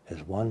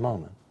is one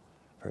moment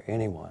for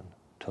anyone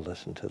to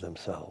listen to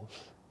themselves.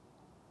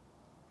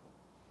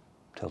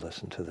 To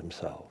listen to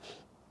themselves.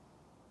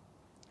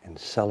 And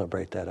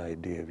celebrate that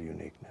idea of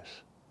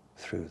uniqueness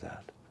through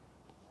that.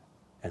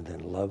 And then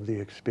love the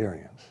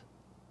experience,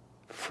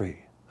 free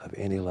of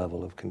any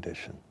level of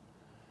condition,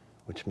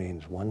 which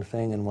means one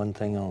thing and one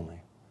thing only.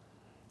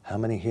 How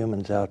many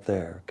humans out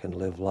there can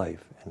live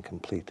life in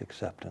complete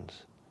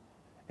acceptance,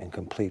 in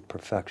complete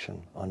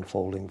perfection,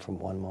 unfolding from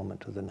one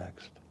moment to the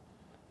next?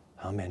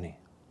 How many?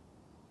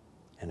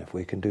 And if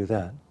we can do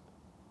that,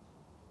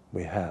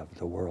 we have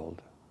the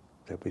world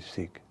that we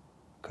seek,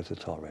 because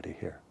it's already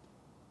here.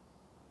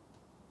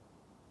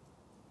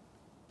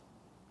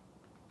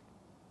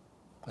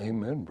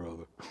 Amen,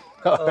 brother.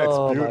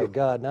 Oh my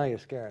God, now you're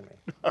scaring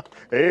me.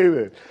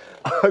 Amen.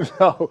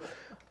 No.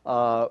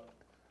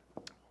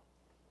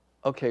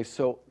 Okay,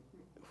 so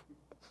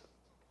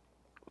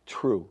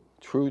true.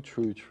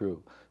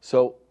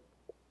 So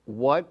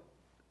what,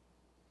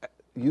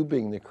 you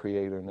being the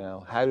creator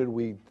now, how did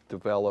we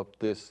develop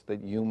this,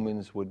 that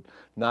humans would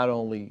not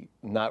only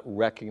not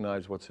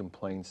recognize what's in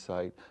plain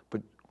sight,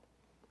 but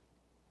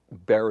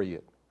bury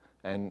it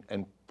and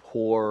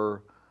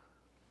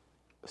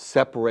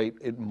separate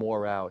it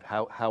more out?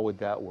 How would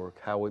that work?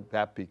 How would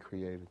that be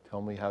created?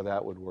 Tell me how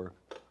that would work.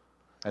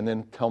 And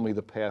then tell me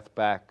the path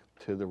back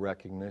to the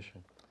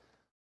recognition.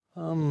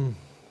 In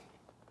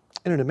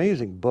an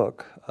amazing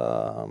book,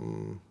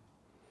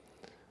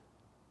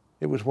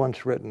 it was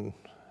once written,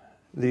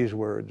 these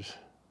words: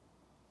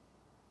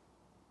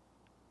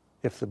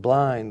 if the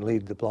blind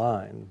lead the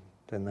blind,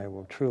 then they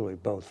will truly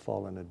both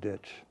fall in a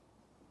ditch.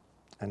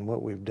 And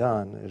what we've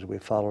done is we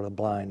followed a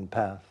blind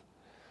path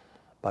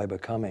by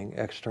becoming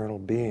external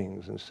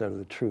beings instead of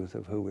the truth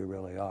of who we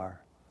really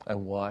are.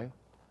 And why?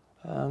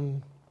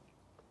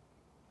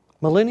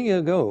 Millennia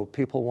ago,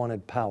 people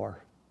wanted power.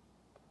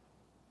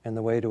 And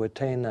the way to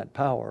attain that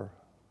power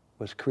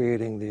was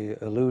creating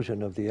the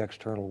illusion of the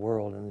external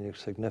world and the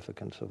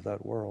significance of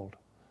that world.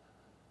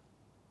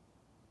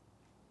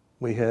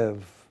 We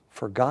have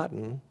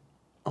forgotten,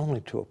 only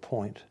to a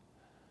point,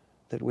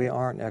 that we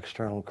aren't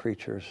external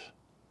creatures.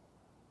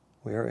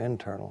 We are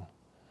internal.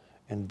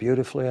 And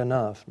beautifully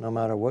enough, no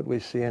matter what we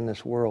see in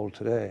this world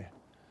today,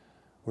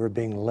 we're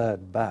being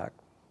led back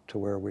to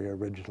where we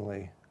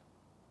originally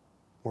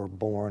were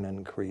born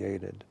and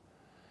created.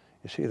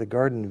 You see, the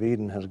Garden of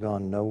Eden has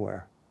gone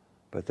nowhere,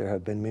 but there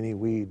have been many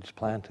weeds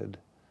planted.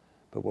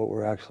 But what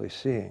we're actually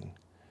seeing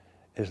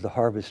is the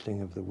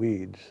harvesting of the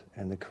weeds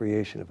and the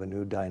creation of a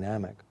new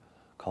dynamic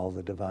called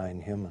the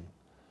divine human,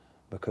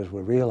 because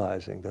we're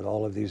realizing that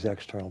all of these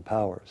external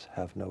powers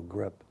have no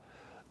grip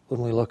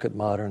when we look at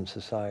modern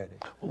society.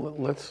 Well,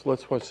 let's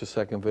watch the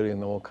second video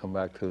and then we'll come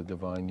back to the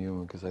divine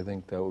human, because I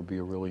think that would be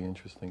a really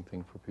interesting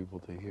thing for people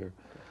to hear.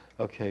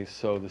 Okay,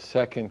 so the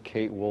second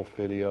Kate Wolf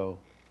video,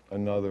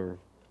 another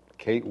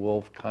Kate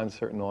Wolf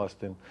concert in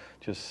Austin,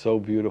 just so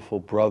beautiful.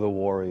 Brother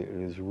Warrior,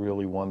 it is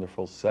really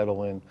wonderful.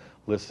 Settle in,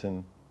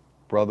 listen,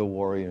 Brother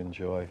Warrior,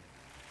 enjoy.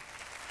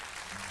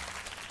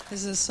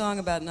 This is a song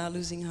about not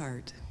losing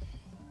heart.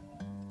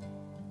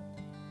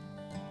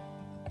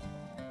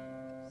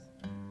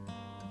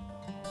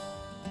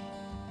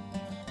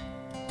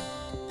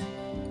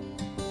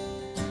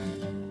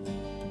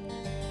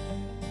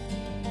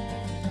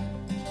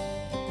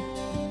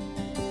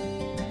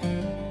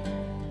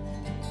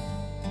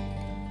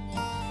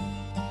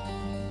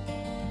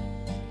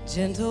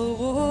 Gentle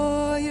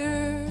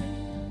warrior,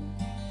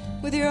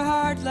 with your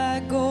heart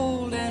like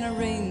gold and a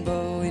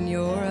rainbow in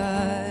your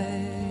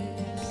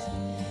eyes.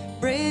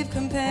 Brave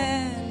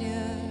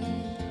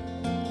companion,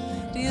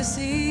 do you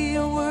see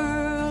a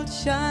world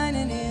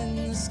shining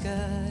in the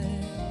sky?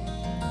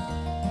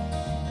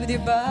 With your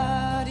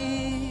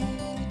body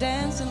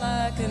dancing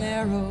like an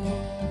arrow,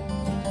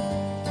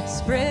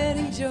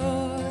 spreading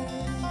joy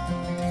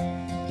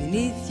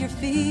beneath your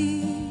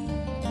feet,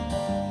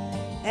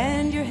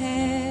 and your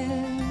hands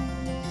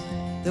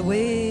that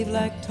wave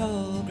like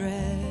tall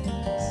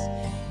grass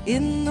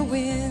in the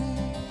wind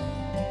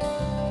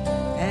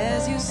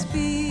as you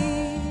speak,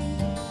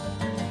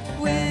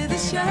 with the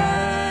shyness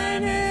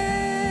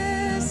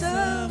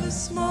of a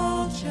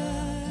small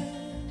child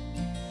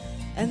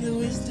and the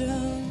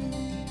wisdom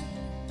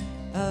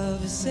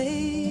of a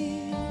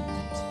sage.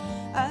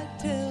 I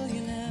tell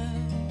you now,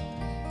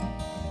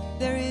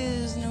 there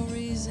is no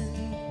reason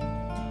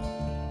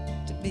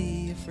to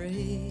be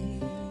afraid.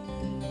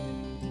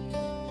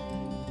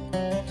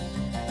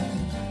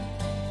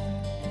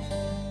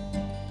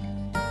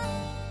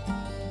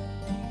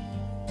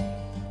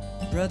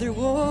 Brother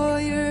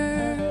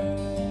warrior,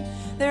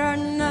 there are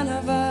none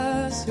of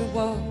us who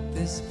walk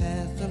this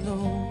path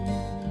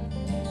alone.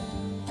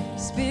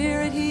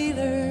 Spirit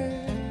healer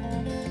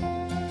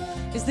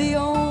is the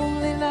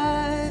only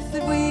life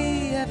that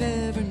we have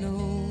ever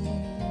known.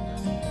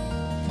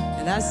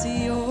 And I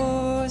see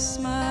your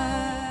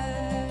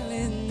smile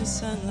in the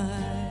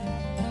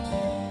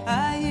sunlight,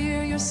 I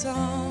hear your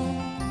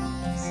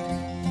songs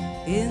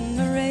in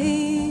the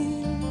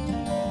rain,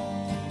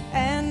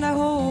 and I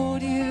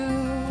hold you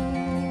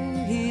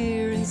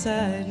here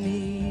inside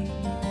me.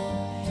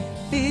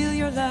 Feel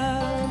your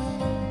love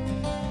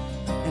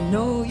and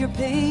know your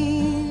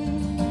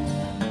pain.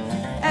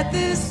 At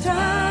this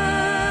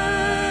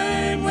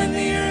time when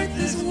the earth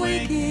is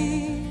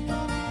waking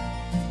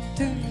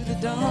to the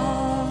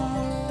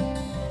dawn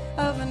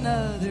of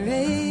another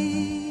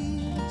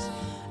age,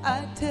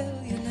 I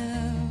tell you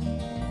now,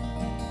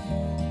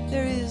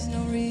 there is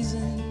no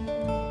reason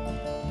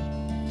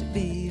to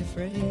be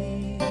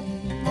afraid.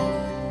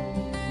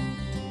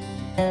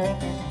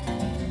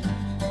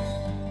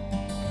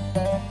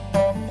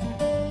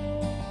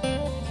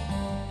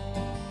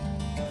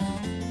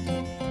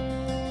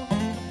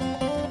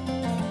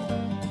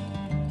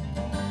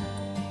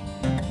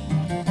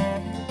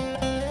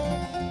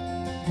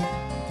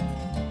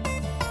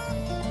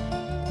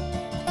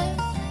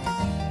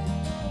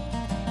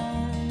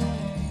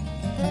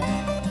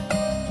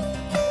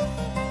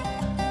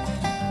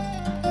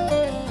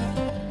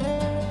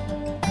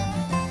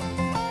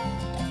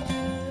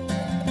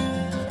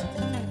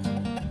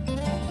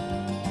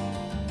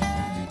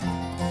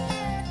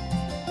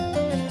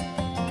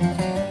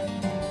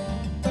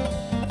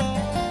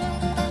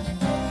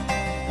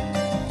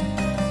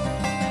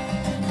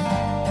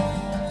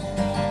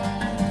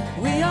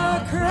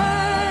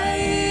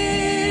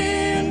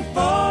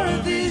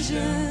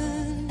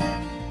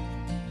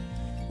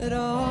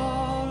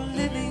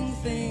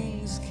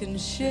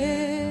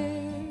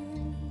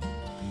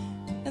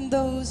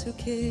 Who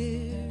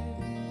care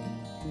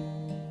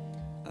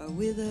are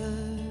with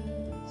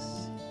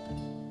us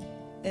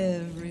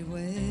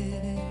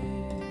everywhere.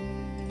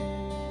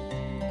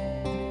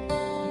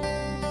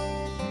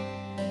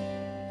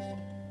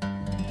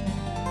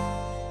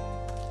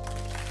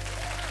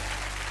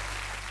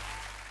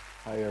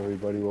 Hi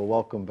everybody, well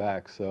welcome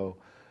back. So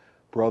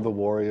Brother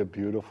Warrior,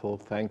 beautiful.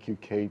 Thank you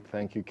Kate,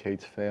 thank you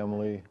Kate's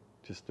family.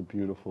 Just a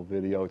beautiful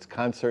video. It's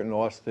concert in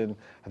Austin.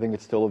 I think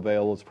it's still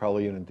available. It's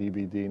probably in a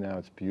DVD now.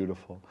 It's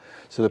beautiful.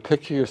 So the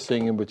picture you're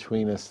seeing in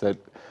between us that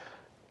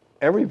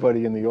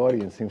everybody in the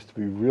audience seems to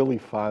be really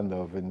fond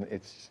of, and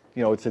it's,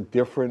 you know, it's a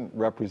different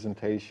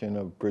representation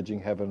of Bridging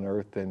Heaven and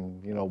Earth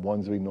than, you know,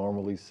 ones we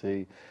normally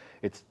see.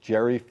 It's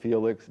Jerry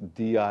Felix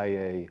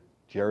DIA.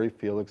 Jerry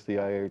Felix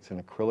DIA. It's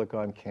an acrylic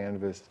on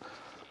canvas.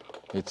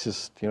 It's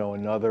just, you know,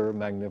 another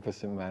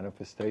magnificent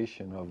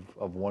manifestation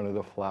of one of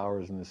the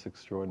flowers in this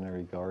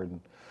extraordinary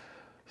garden.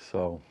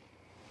 So,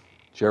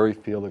 Jerry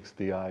Felix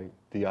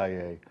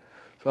DIA.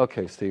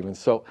 Okay, Stephen,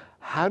 so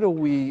how do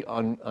we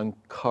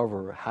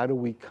uncover, how do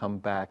we come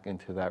back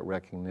into that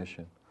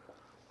recognition?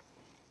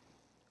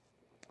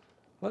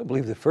 Well, I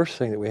believe the first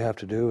thing that we have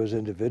to do as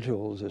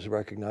individuals is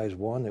recognize,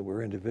 one, that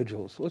we're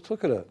individuals. Let's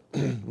look at a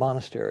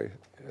monastery.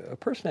 A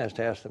person has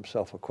to ask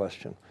themselves a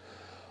question.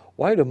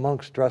 Why do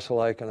monks dress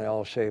alike and they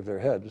all shave their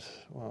heads?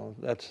 Well,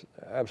 that's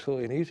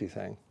absolutely an easy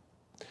thing.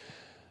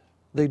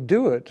 They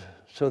do it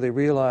so they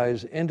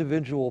realize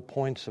individual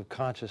points of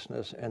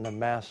consciousness and the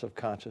mass of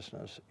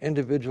consciousness,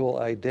 individual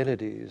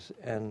identities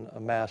and a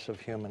mass of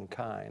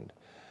humankind.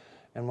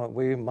 And what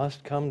we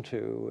must come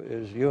to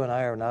is you and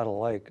I are not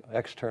alike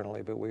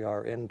externally, but we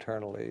are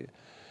internally.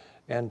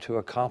 And to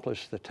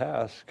accomplish the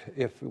task,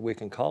 if we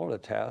can call it a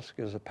task,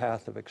 is a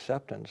path of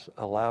acceptance,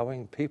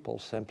 allowing people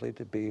simply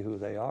to be who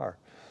they are.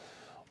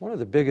 One of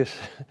the biggest,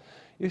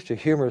 used to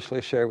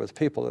humorously share with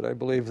people that I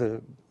believe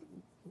that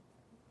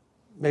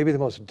maybe the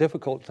most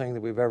difficult thing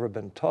that we've ever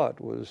been taught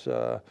was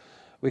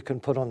we can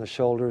put on the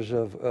shoulders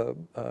of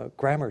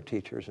grammar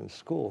teachers in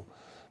school,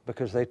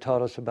 because they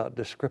taught us about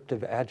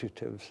descriptive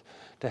adjectives.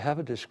 To have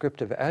a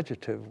descriptive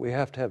adjective, we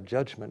have to have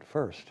judgment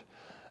first.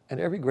 And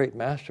every great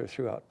master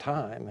throughout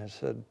time has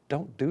said,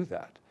 don't do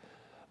that.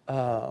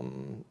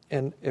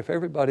 And if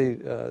everybody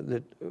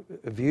that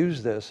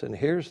views this and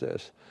hears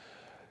this,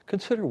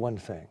 consider one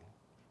thing.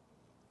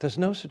 There's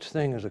no such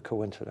thing as a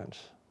coincidence.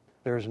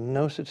 There is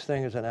no such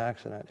thing as an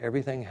accident.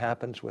 Everything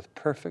happens with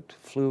perfect,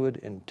 fluid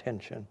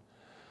intention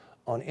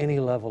on any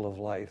level of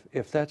life.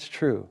 If that's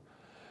true,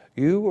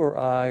 you or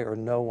I or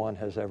no one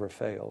has ever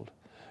failed.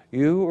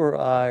 You or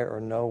I or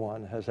no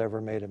one has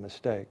ever made a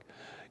mistake.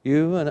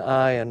 You and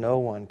I and no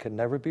one can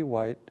never be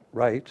right.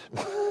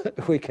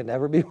 We can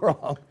never be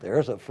wrong.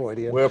 There's a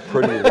Freudian. We're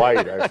pretty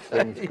white as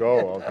things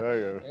go, I'll tell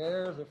you.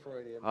 There's a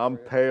Freudian. I'm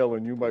pale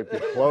and you might be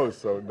close,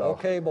 so no.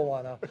 Okay,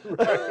 Moana.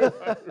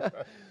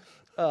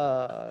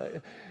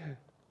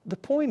 The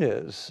point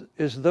is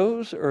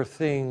those are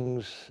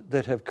things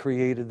that have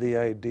created the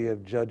idea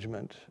of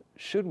judgment.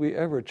 Should we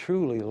ever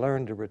truly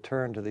learn to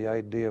return to the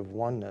idea of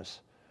oneness,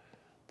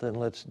 then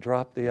let's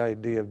drop the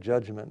idea of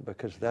judgment,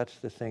 because that's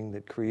the thing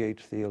that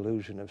creates the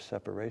illusion of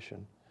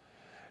separation.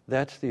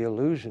 That's the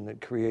illusion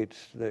that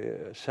creates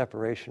the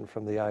separation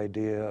from the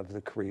idea of the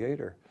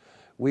Creator.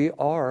 We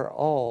are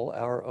all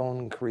our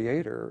own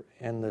creator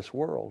in this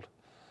world.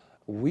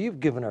 We've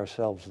given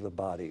ourselves the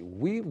body.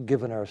 We've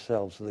given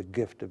ourselves the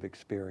gift of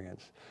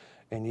experience.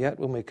 And yet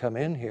when we come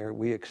in here,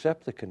 we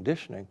accept the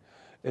conditioning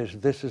as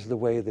this is the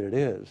way that it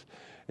is.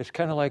 It's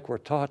kind of like we're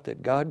taught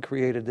that God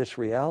created this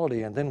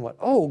reality and then went,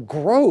 oh,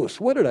 gross,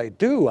 what did I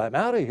do? I'm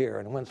out of here,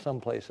 and went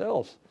someplace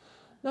else.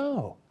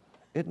 No,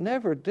 it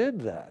never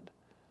did that.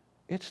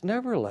 It's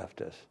never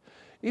left us.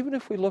 Even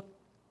if we look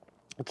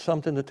at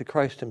something that the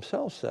Christ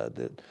himself said,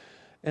 that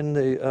in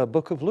the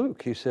book of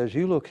Luke, he says,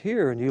 you look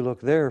here and you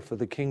look there for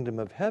the kingdom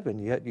of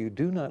heaven, yet you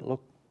do not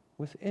look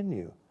within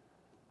you.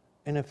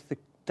 And if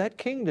that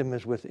kingdom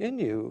is within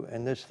you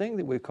and this thing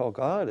that we call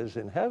God is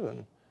in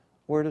heaven,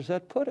 where does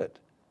that put it?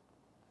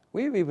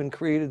 We've even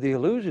created the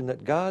illusion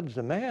that God's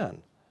a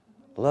man.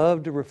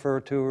 Love to refer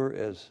to her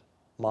as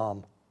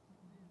mom,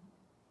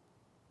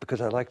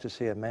 because I like to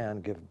see a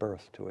man give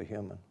birth to a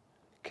human.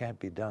 Can't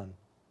be done,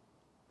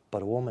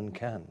 but a woman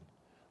can.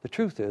 The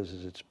truth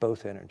is it's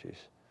both energies.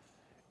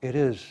 It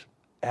is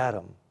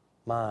Adam,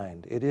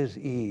 mind. It is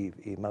Eve,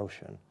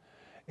 emotion.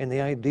 In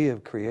the idea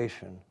of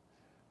creation,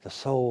 the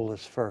soul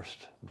is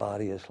first,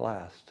 body is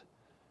last.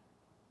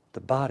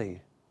 The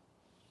body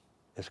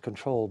is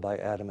controlled by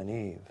Adam and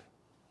Eve,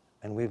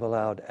 and we've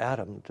allowed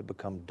Adam to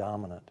become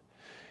dominant.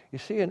 You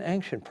see, in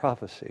ancient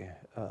prophecy,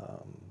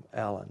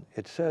 Alan,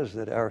 it says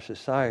that our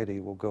society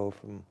will go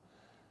from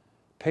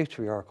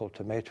patriarchal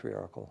to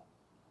matriarchal,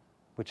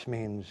 which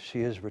means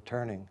she is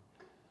returning.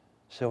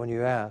 So when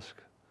you ask,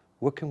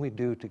 what can we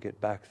do to get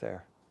back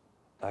there?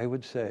 I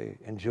would say,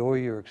 enjoy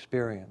your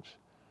experience,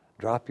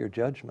 drop your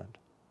judgment,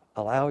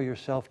 allow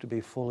yourself to be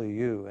fully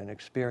you and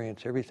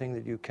experience everything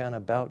that you can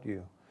about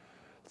you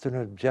through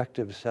an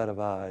objective set of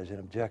eyes, an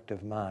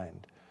objective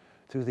mind,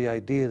 through the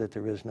idea that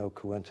there is no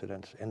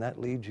coincidence, and that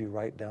leads you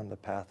right down the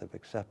path of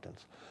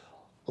acceptance.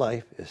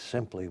 Life is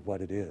simply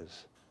what it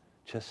is,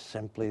 just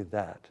simply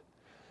that.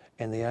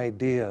 And the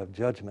idea of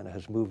judgment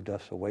has moved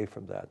us away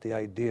from that. The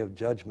idea of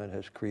judgment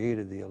has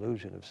created the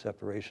illusion of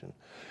separation.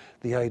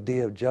 The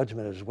idea of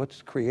judgment is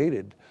what's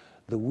created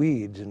the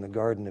weeds in the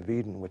Garden of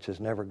Eden, which has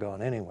never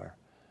gone anywhere.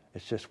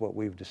 It's just what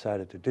we've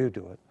decided to do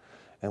to it.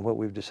 And what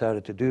we've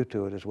decided to do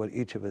to it is what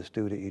each of us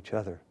do to each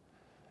other.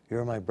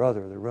 You're my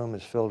brother. The room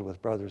is filled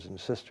with brothers and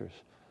sisters.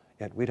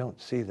 Yet we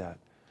don't see that.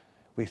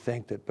 We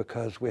think that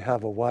because we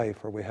have a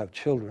wife or we have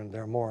children,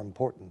 they're more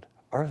important.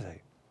 Are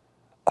they?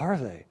 Are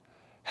they?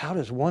 How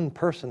does one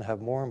person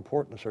have more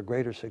importance or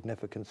greater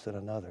significance than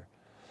another?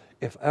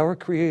 If our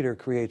Creator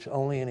creates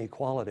only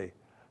inequality,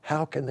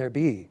 how can there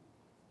be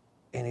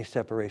any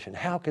separation?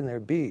 How can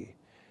there be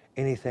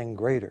anything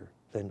greater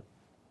than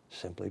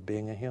simply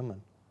being a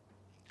human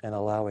and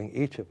allowing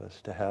each of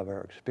us to have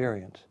our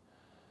experience?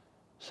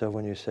 So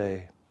when you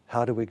say,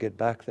 how do we get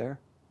back there?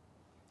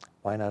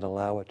 Why not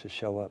allow it to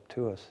show up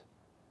to us?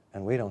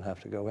 And we don't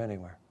have to go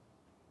anywhere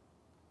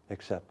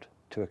except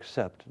to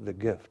accept the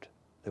gift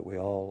that we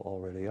all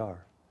already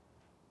are.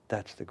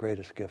 That's the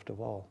greatest gift of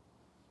all.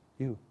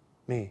 You,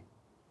 me,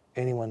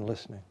 anyone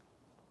listening,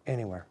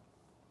 anywhere.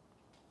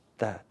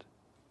 That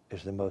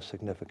is the most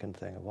significant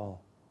thing of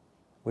all.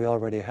 We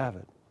already have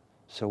it.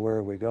 So where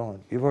are we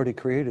going? You've already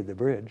created the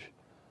bridge.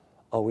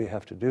 All we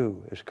have to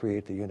do is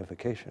create the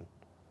unification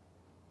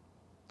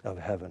of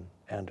heaven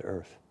and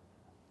earth.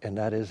 And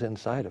that is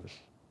inside of us.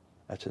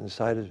 That's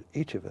inside of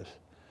each of us.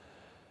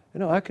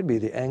 You know, I could be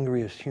the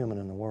angriest human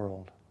in the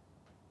world.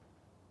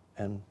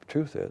 And the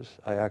truth is,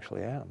 I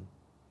actually am.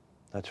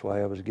 That's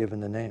why I was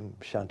given the name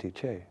Shanti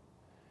Che.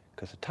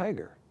 Because a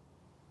tiger,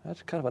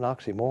 that's kind of an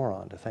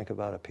oxymoron to think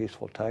about a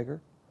peaceful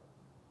tiger.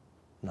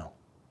 No.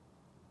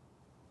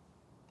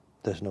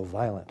 There's no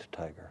violent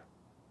tiger.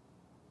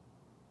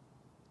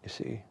 You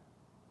see,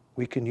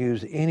 We can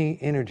use any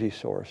energy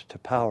source to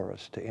power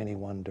us to any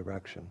one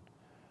direction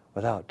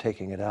without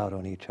taking it out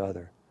on each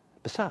other.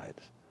 Besides,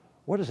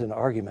 what has an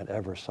argument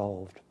ever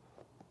solved?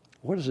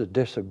 What has a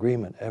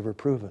disagreement ever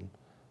proven?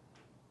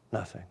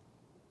 Nothing.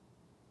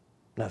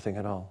 Nothing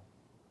at all,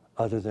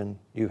 other than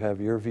you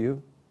have your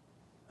view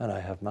and I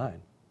have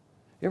mine.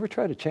 You ever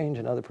try to change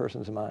another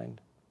person's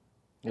mind?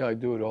 Yeah, I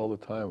do it all the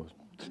time,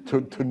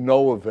 to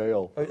no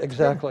avail.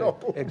 Exactly, No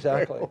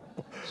exactly. avail.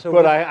 So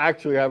but I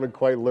actually haven't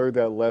quite learned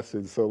that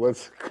lesson, so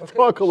let's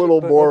talk a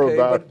little but, more okay,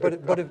 about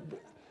it. But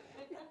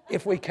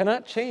if we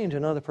cannot change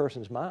another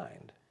person's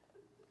mind,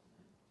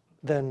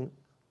 then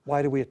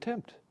why do we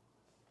attempt?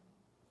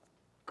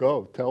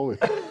 Go, tell me.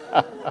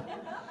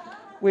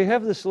 We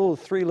have this little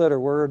three-letter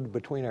word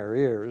between our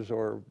ears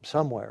or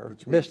somewhere,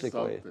 Which means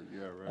mystically, something,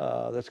 yeah,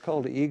 right. that's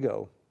called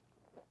ego.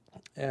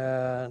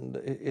 And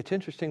it's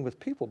interesting with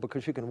people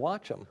because you can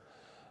watch them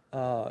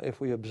if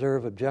we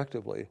observe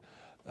objectively.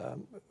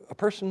 A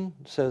person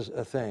says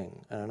a thing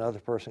and another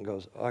person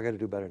goes, oh, I got to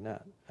do better than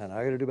that, and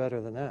I got to do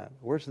better than that.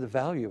 Where's the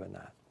value in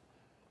that?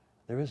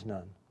 There is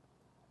none.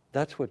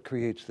 That's what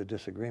creates the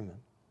disagreement.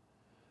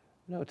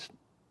 You know,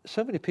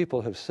 so many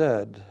people have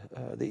said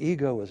the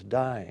ego is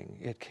dying.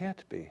 It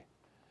can't be.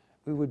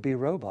 We would be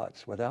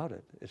robots without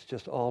it. It's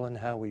just all in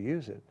how we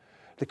use it.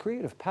 The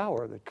creative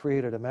power that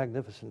created a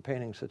magnificent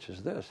painting such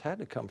as this had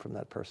to come from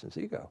that person's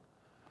ego.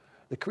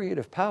 The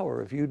creative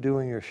power of you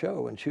doing your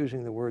show and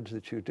choosing the words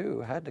that you do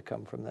had to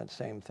come from that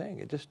same thing.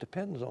 It just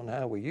depends on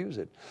how we use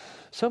it.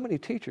 So many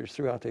teachers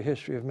throughout the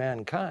history of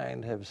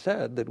mankind have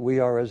said that we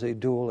are as a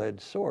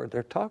dual-edged sword.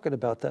 They're talking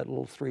about that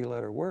little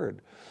three-letter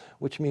word,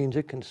 which means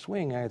it can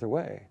swing either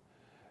way.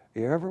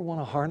 You ever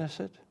want to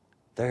harness it?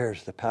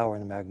 There's the power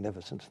and the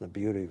magnificence and the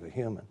beauty of a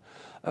human.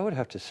 I would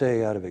have to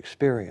say out of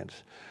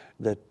experience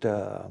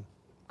that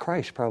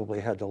Christ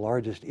probably had the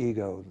largest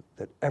ego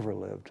that ever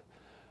lived.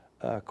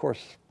 Of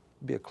course,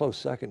 be a close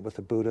second with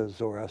the Buddha,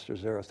 Zoroaster,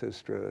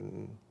 Zarathustra,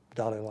 and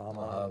Dalai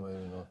Lama.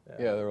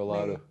 Yeah, there are a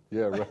lot of,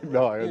 yeah, right.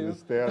 No, I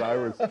understand.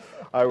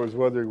 I was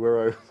wondering where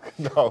I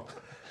was,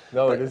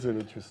 no, it is an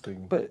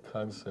interesting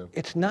concept.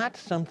 It's not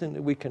something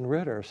that we can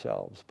rid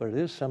ourselves, but it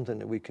is something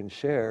that we can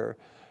share.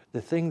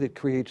 The thing that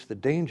creates the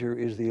danger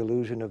is the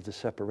illusion of the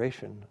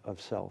separation of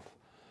self.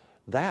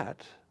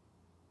 That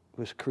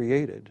was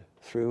created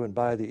through and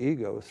by the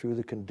ego, through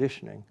the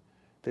conditioning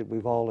that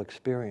we've all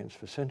experienced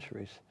for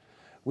centuries.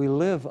 We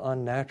live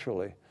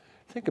unnaturally.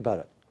 Think about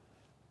it.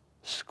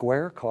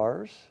 Square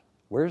cars,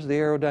 where's the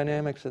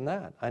aerodynamics in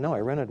that? I know, I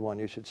rented one,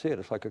 you should see it.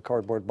 It's like a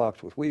cardboard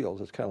box with wheels.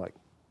 It's kind of like,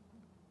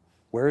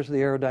 where's the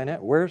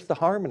aerodynamic? Where's the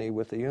harmony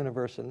with the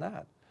universe in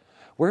that?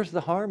 Where's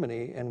the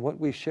harmony in what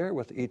we share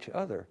with each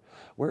other?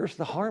 Where's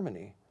the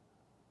harmony?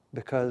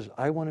 Because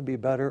I want to be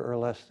better or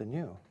less than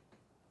you.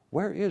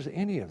 Where is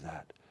any of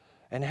that?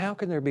 And how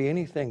can there be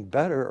anything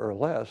better or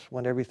less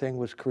when everything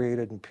was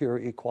created in pure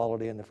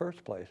equality in the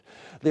first place?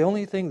 The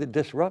only thing that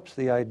disrupts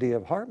the idea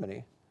of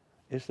harmony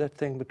is that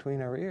thing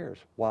between our ears.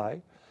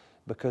 Why?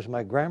 Because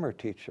my grammar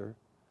teacher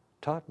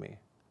taught me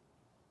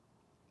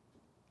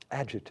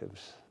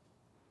adjectives,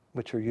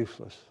 which are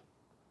useless.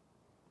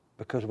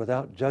 Because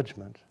without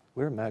judgment,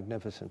 we're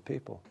magnificent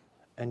people.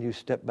 And you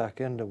step back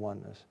into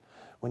oneness.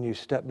 When you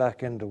step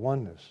back into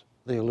oneness,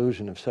 the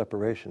illusion of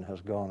separation has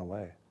gone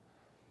away.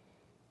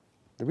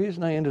 The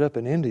reason I ended up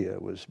in India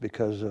was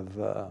because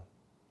of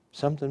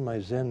something my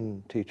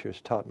Zen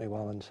teachers taught me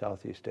while in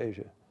Southeast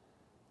Asia.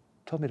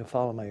 Told me to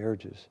follow my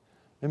urges.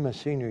 In my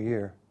senior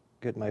year,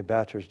 get my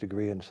bachelor's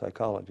degree in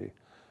psychology,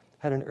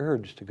 had an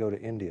urge to go to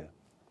India.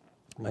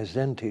 My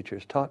Zen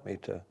teachers taught me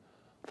to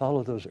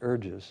follow those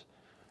urges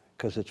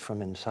because it's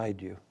from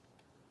inside you.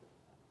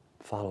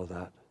 Follow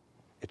that.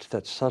 It's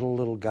that subtle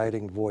little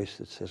guiding voice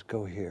that says,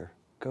 go here,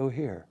 go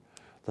here.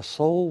 The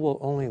soul will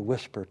only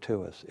whisper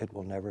to us. It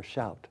will never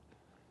shout.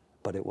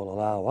 But it will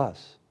allow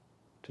us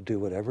to do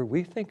whatever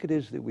we think it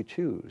is that we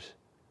choose.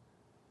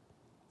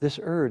 This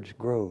urge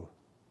grew.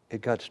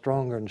 It got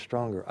stronger and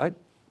stronger.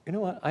 You know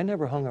what? I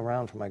never hung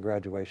around for my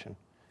graduation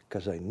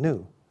because I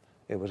knew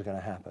it was going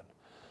to happen.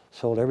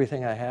 Sold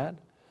everything I had,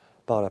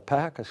 bought a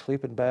pack, a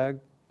sleeping bag,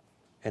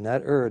 and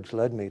that urge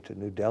led me to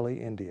New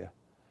Delhi, India.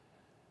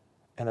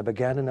 And I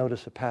began to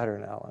notice a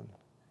pattern, Alan,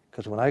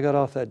 because when I got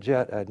off that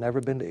jet, I'd never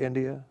been to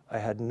India. I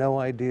had no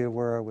idea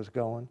where I was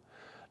going.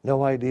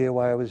 No idea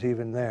why I was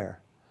even there.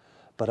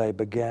 But I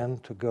began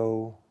to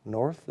go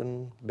north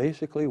and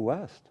basically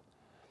west.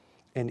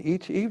 And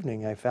each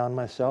evening I found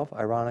myself,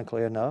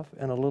 ironically enough,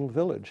 in a little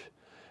village.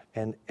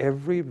 And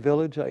every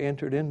village I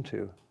entered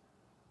into,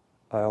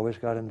 I always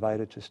got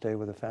invited to stay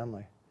with a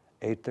family.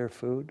 Ate their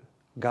food,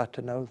 got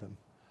to know them.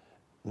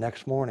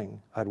 Next morning,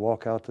 I'd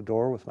walk out the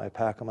door with my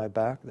pack on my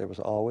back. There was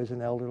always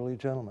an elderly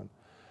gentleman.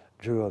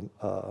 Drew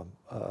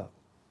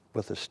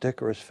with a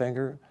stick or his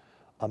finger,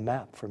 a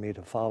map for me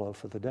to follow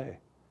for the day.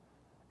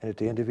 And at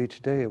the end of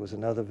each day, it was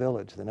another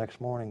village. The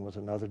next morning was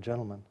another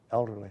gentleman,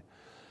 elderly.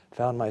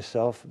 Found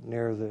myself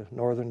near the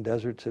northern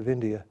deserts of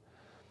India,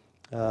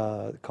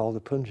 called the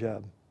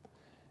Punjab,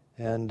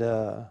 and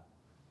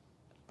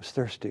was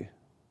thirsty.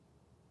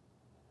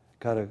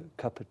 got a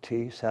cup of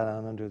tea, sat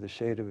down under the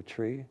shade of a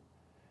tree,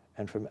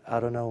 and from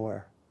out of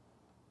nowhere,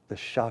 the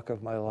shock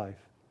of my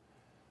life,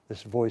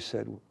 this voice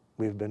said,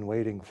 "We've been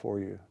waiting for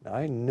you." Now,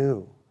 I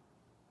knew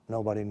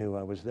nobody knew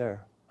I was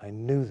there. I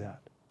knew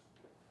that.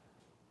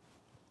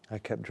 I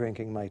kept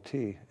drinking my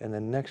tea, and the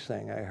next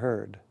thing I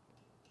heard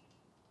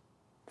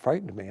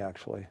frightened me,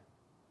 actually,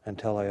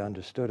 until I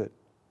understood it.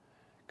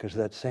 Because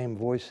that same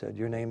voice said,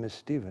 "Your name is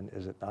Stephen,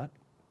 is it not?"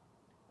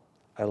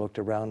 I looked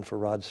around for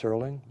Rod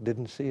Serling,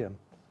 didn't see him.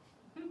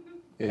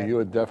 Yeah, you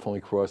had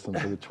definitely crossed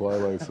into the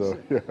twilight, so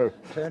yeah,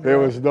 there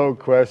was no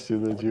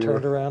question that you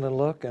turned were... around and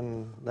looked,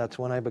 and that's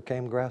when I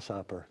became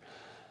Grasshopper,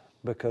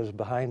 because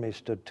behind me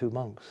stood two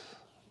monks,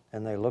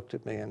 and they looked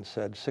at me and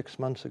said, 6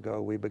 months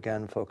ago we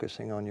began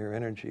focusing on your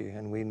energy,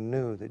 and we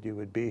knew that you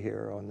would be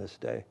here on this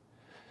day,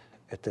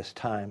 at this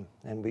time,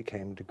 and we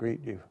came to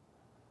greet you.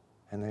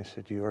 And they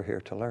said, you are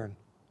here to learn.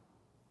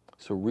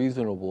 So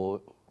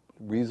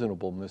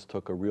reasonableness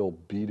took a real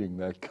beating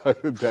that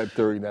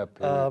during that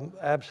period.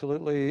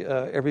 Absolutely.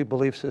 Every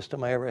belief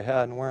system I ever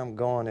had, and where I'm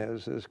going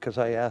is because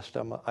I asked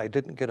them, I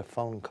didn't get a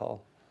phone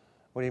call.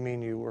 What do you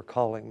mean you were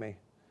calling me?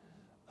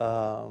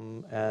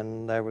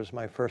 And that was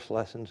my first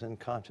lessons in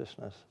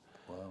consciousness.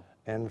 Wow.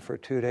 And for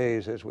 2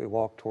 days, as we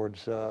walked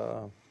towards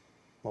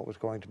what was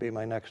going to be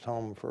my next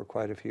home for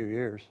quite a few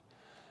years,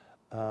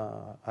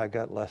 I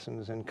got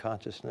lessons in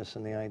consciousness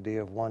and the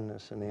idea of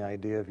oneness and the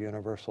idea of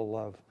universal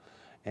love.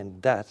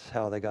 And that's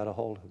how they got a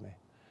hold of me.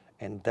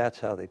 And that's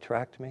how they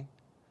tracked me.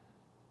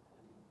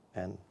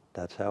 And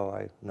that's how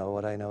I know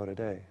what I know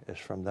today, is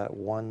from that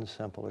one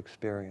simple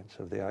experience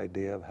of the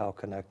idea of how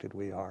connected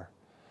we are.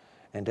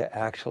 And to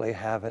actually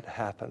have it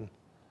happen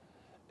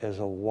is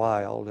a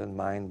wild and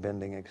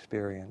mind-bending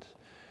experience.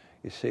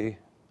 You see,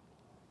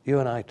 you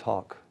and I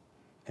talk,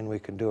 and we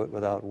can do it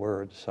without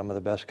words. Some of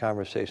the best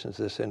conversations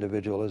this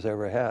individual has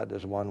ever had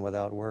is one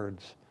without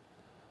words.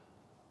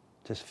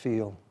 Just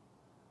feel.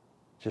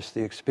 Just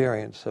the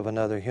experience of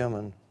another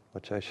human,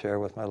 which I share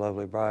with my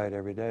lovely bride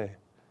every day,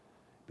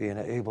 being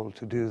able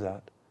to do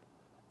that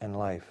in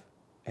life,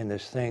 in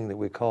this thing that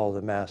we call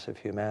the mass of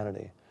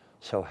humanity.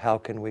 So how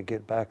can we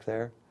get back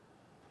there,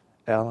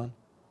 Alan?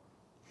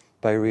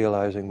 By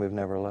realizing we've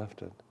never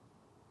left it.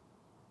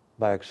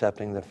 By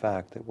accepting the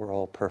fact that we're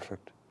all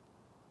perfect.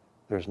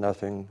 There's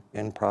nothing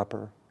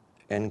improper,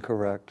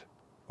 incorrect,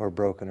 or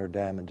broken or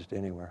damaged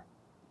anywhere.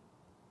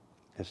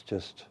 It's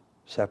just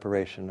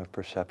separation of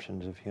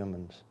perceptions of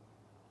humans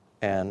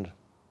and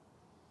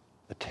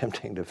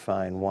attempting to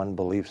find one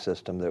belief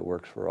system that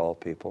works for all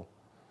people.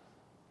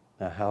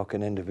 Now, how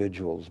can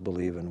individuals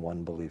believe in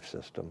one belief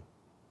system?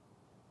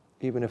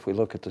 Even if we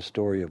look at the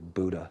story of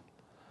Buddha,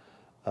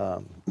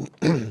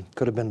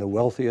 could have been the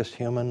wealthiest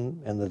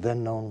human in the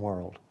then known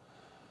world.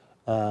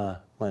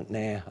 Went, nah,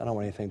 I don't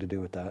want anything to do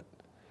with that.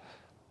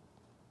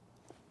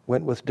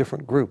 Went with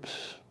different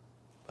groups,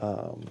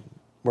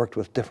 worked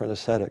with different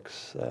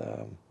ascetics,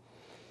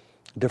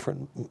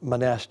 different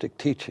monastic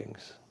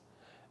teachings.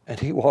 And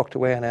he walked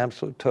away in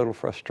absolute total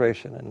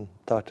frustration and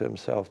thought to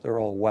himself, they're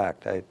all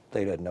whacked. They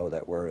didn't know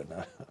that word.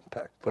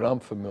 But I'm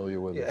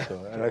familiar with it,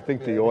 so, and I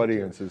think the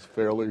audience is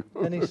fairly...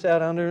 And he sat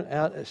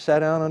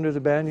down under the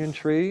banyan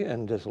tree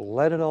and just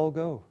let it all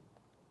go.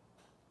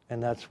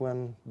 And that's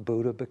when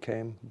Buddha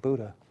became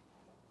Buddha,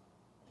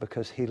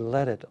 because he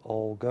let it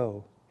all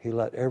go. He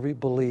let every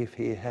belief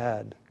he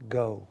had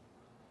go.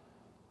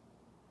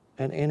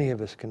 And any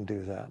of us can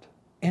do that.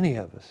 Any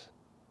of us.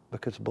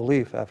 Because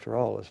belief, after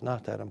all, is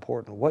not that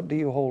important. What do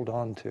you hold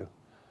on to?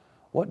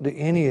 What do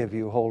any of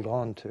you hold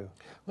on to?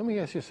 Let me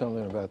ask you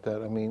something about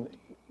that. I mean,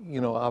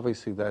 you know,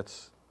 obviously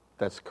that's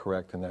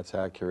correct and that's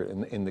accurate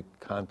in the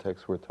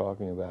context we're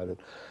talking about it.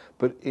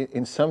 But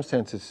in some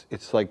sense,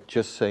 it's like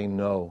just say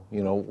no.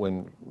 You know,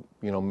 when,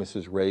 you know,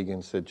 Mrs.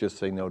 Reagan said just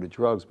say no to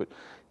drugs. But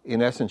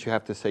in essence, you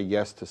have to say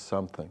yes to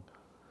something.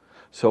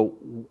 So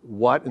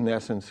what, in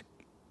essence,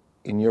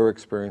 in your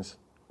experience,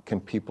 can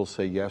people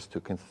say yes to?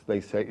 Can they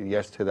say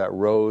yes to that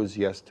rose,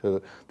 yes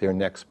to their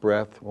next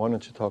breath? Why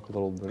don't you talk a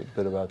little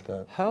bit about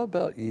that? How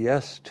about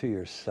yes to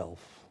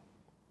yourself?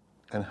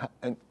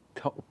 And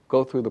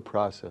go through the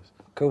process.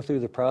 Go through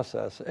the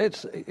process.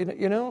 It's,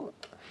 you know,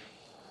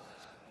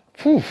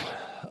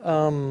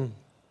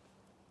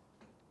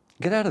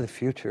 get out of the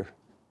future.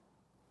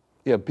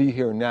 Yeah, be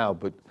here now,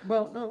 but...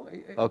 Well, no.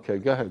 Okay,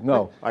 go ahead.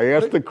 No, I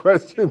asked the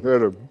question.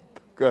 Go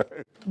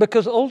ahead.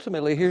 Because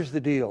ultimately, here's the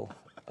deal.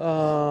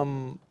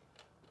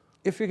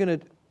 If you're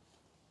going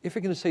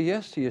to say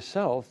yes to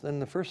yourself, then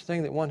the first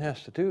thing that one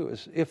has to do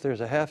is, if there's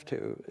a have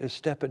to, is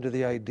step into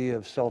the idea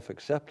of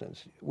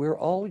self-acceptance. We're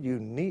all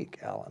unique,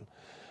 Alan.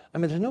 I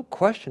mean, there's no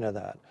question of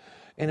that.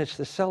 And it's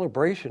the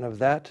celebration of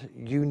that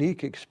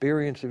unique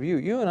experience of you.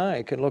 You and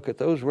I can look at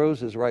those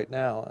roses right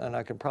now, and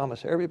I can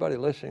promise everybody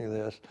listening to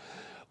this,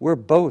 we're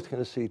both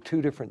going to see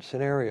two different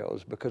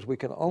scenarios, because we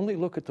can only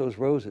look at those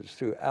roses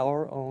through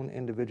our own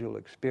individual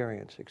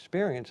experience.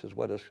 Experience is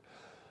what has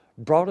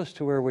brought us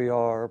to where we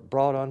are,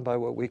 brought on by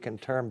what we can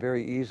term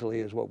very easily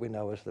as what we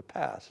know as the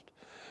past.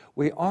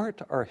 We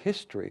aren't our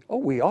history. Oh,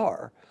 we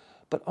are,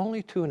 but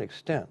only to an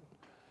extent.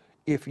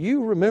 If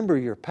you remember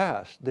your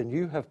past, then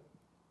you have,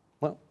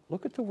 well,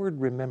 look at the word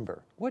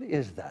remember. What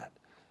is that?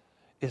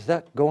 Is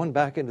that going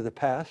back into the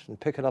past and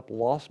picking up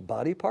lost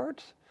body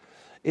parts?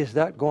 Is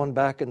that going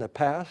back in the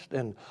past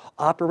and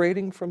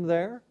operating from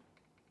there?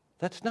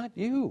 That's not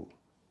you.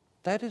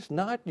 That is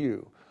not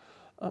you.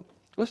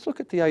 Let's look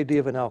at the idea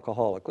of an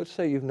alcoholic. Let's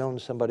say you've known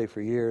somebody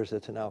for years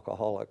that's an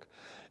alcoholic,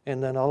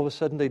 and then all of a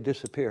sudden they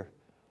disappear.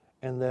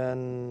 And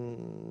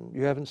then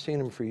you haven't seen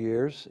them for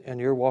years, and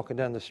you're walking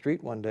down the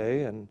street one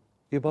day and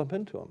you bump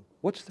into them.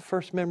 What's the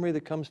first memory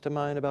that comes to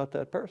mind about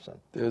that person?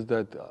 There's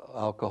that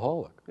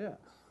alcoholic. Yeah.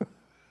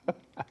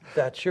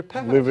 That's your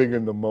past. Living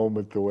in the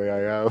moment the way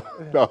I am.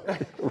 No,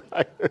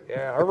 right.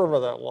 Yeah, I remember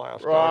that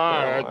last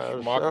Right,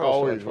 night.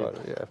 always.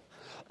 Yeah.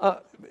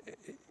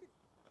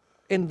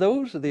 And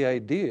those are the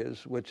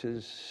ideas which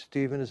is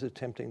Stephen is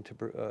attempting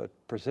to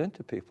present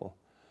to people,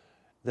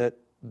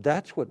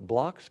 that's what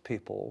blocks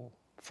people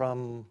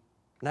from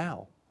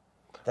now.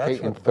 That's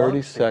Hey, in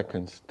 30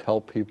 seconds,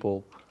 tell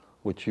people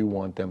what you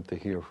want them to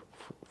hear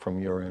from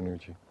your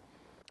energy.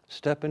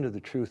 Step into the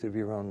truth of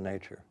your own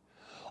nature.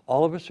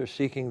 All of us are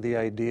seeking the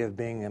idea of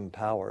being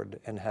empowered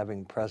and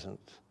having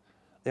presence.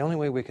 The only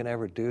way we can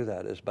ever do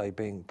that is by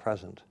being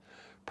present.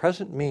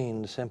 Present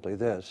means simply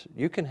this: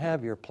 you can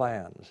have your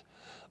plans,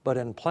 but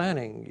in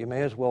planning, you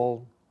may as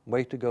well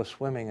wait to go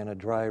swimming in a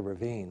dry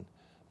ravine,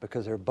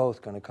 because they're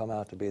both going to come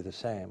out to be the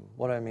same.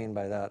 What do I mean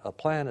by that? A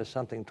plan is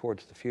something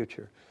towards the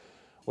future.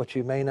 What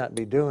you may not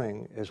be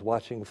doing is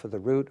watching for the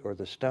root or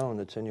the stone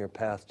that's in your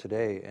path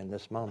today in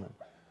this moment.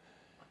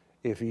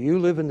 If you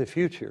live in the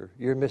future,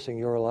 you're missing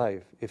your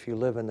life. If you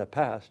live in the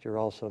past, you're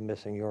also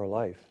missing your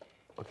life.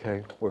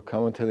 Okay, we're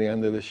coming to the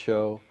end of the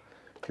show.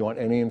 If you want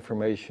any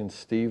information,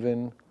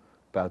 Stephen,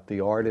 about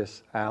the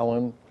artist,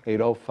 Alan,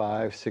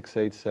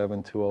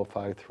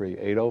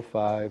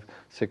 805-687-2053.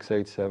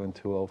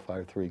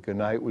 805-687-2053. Good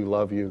night. We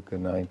love you.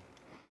 Good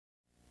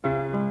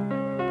night.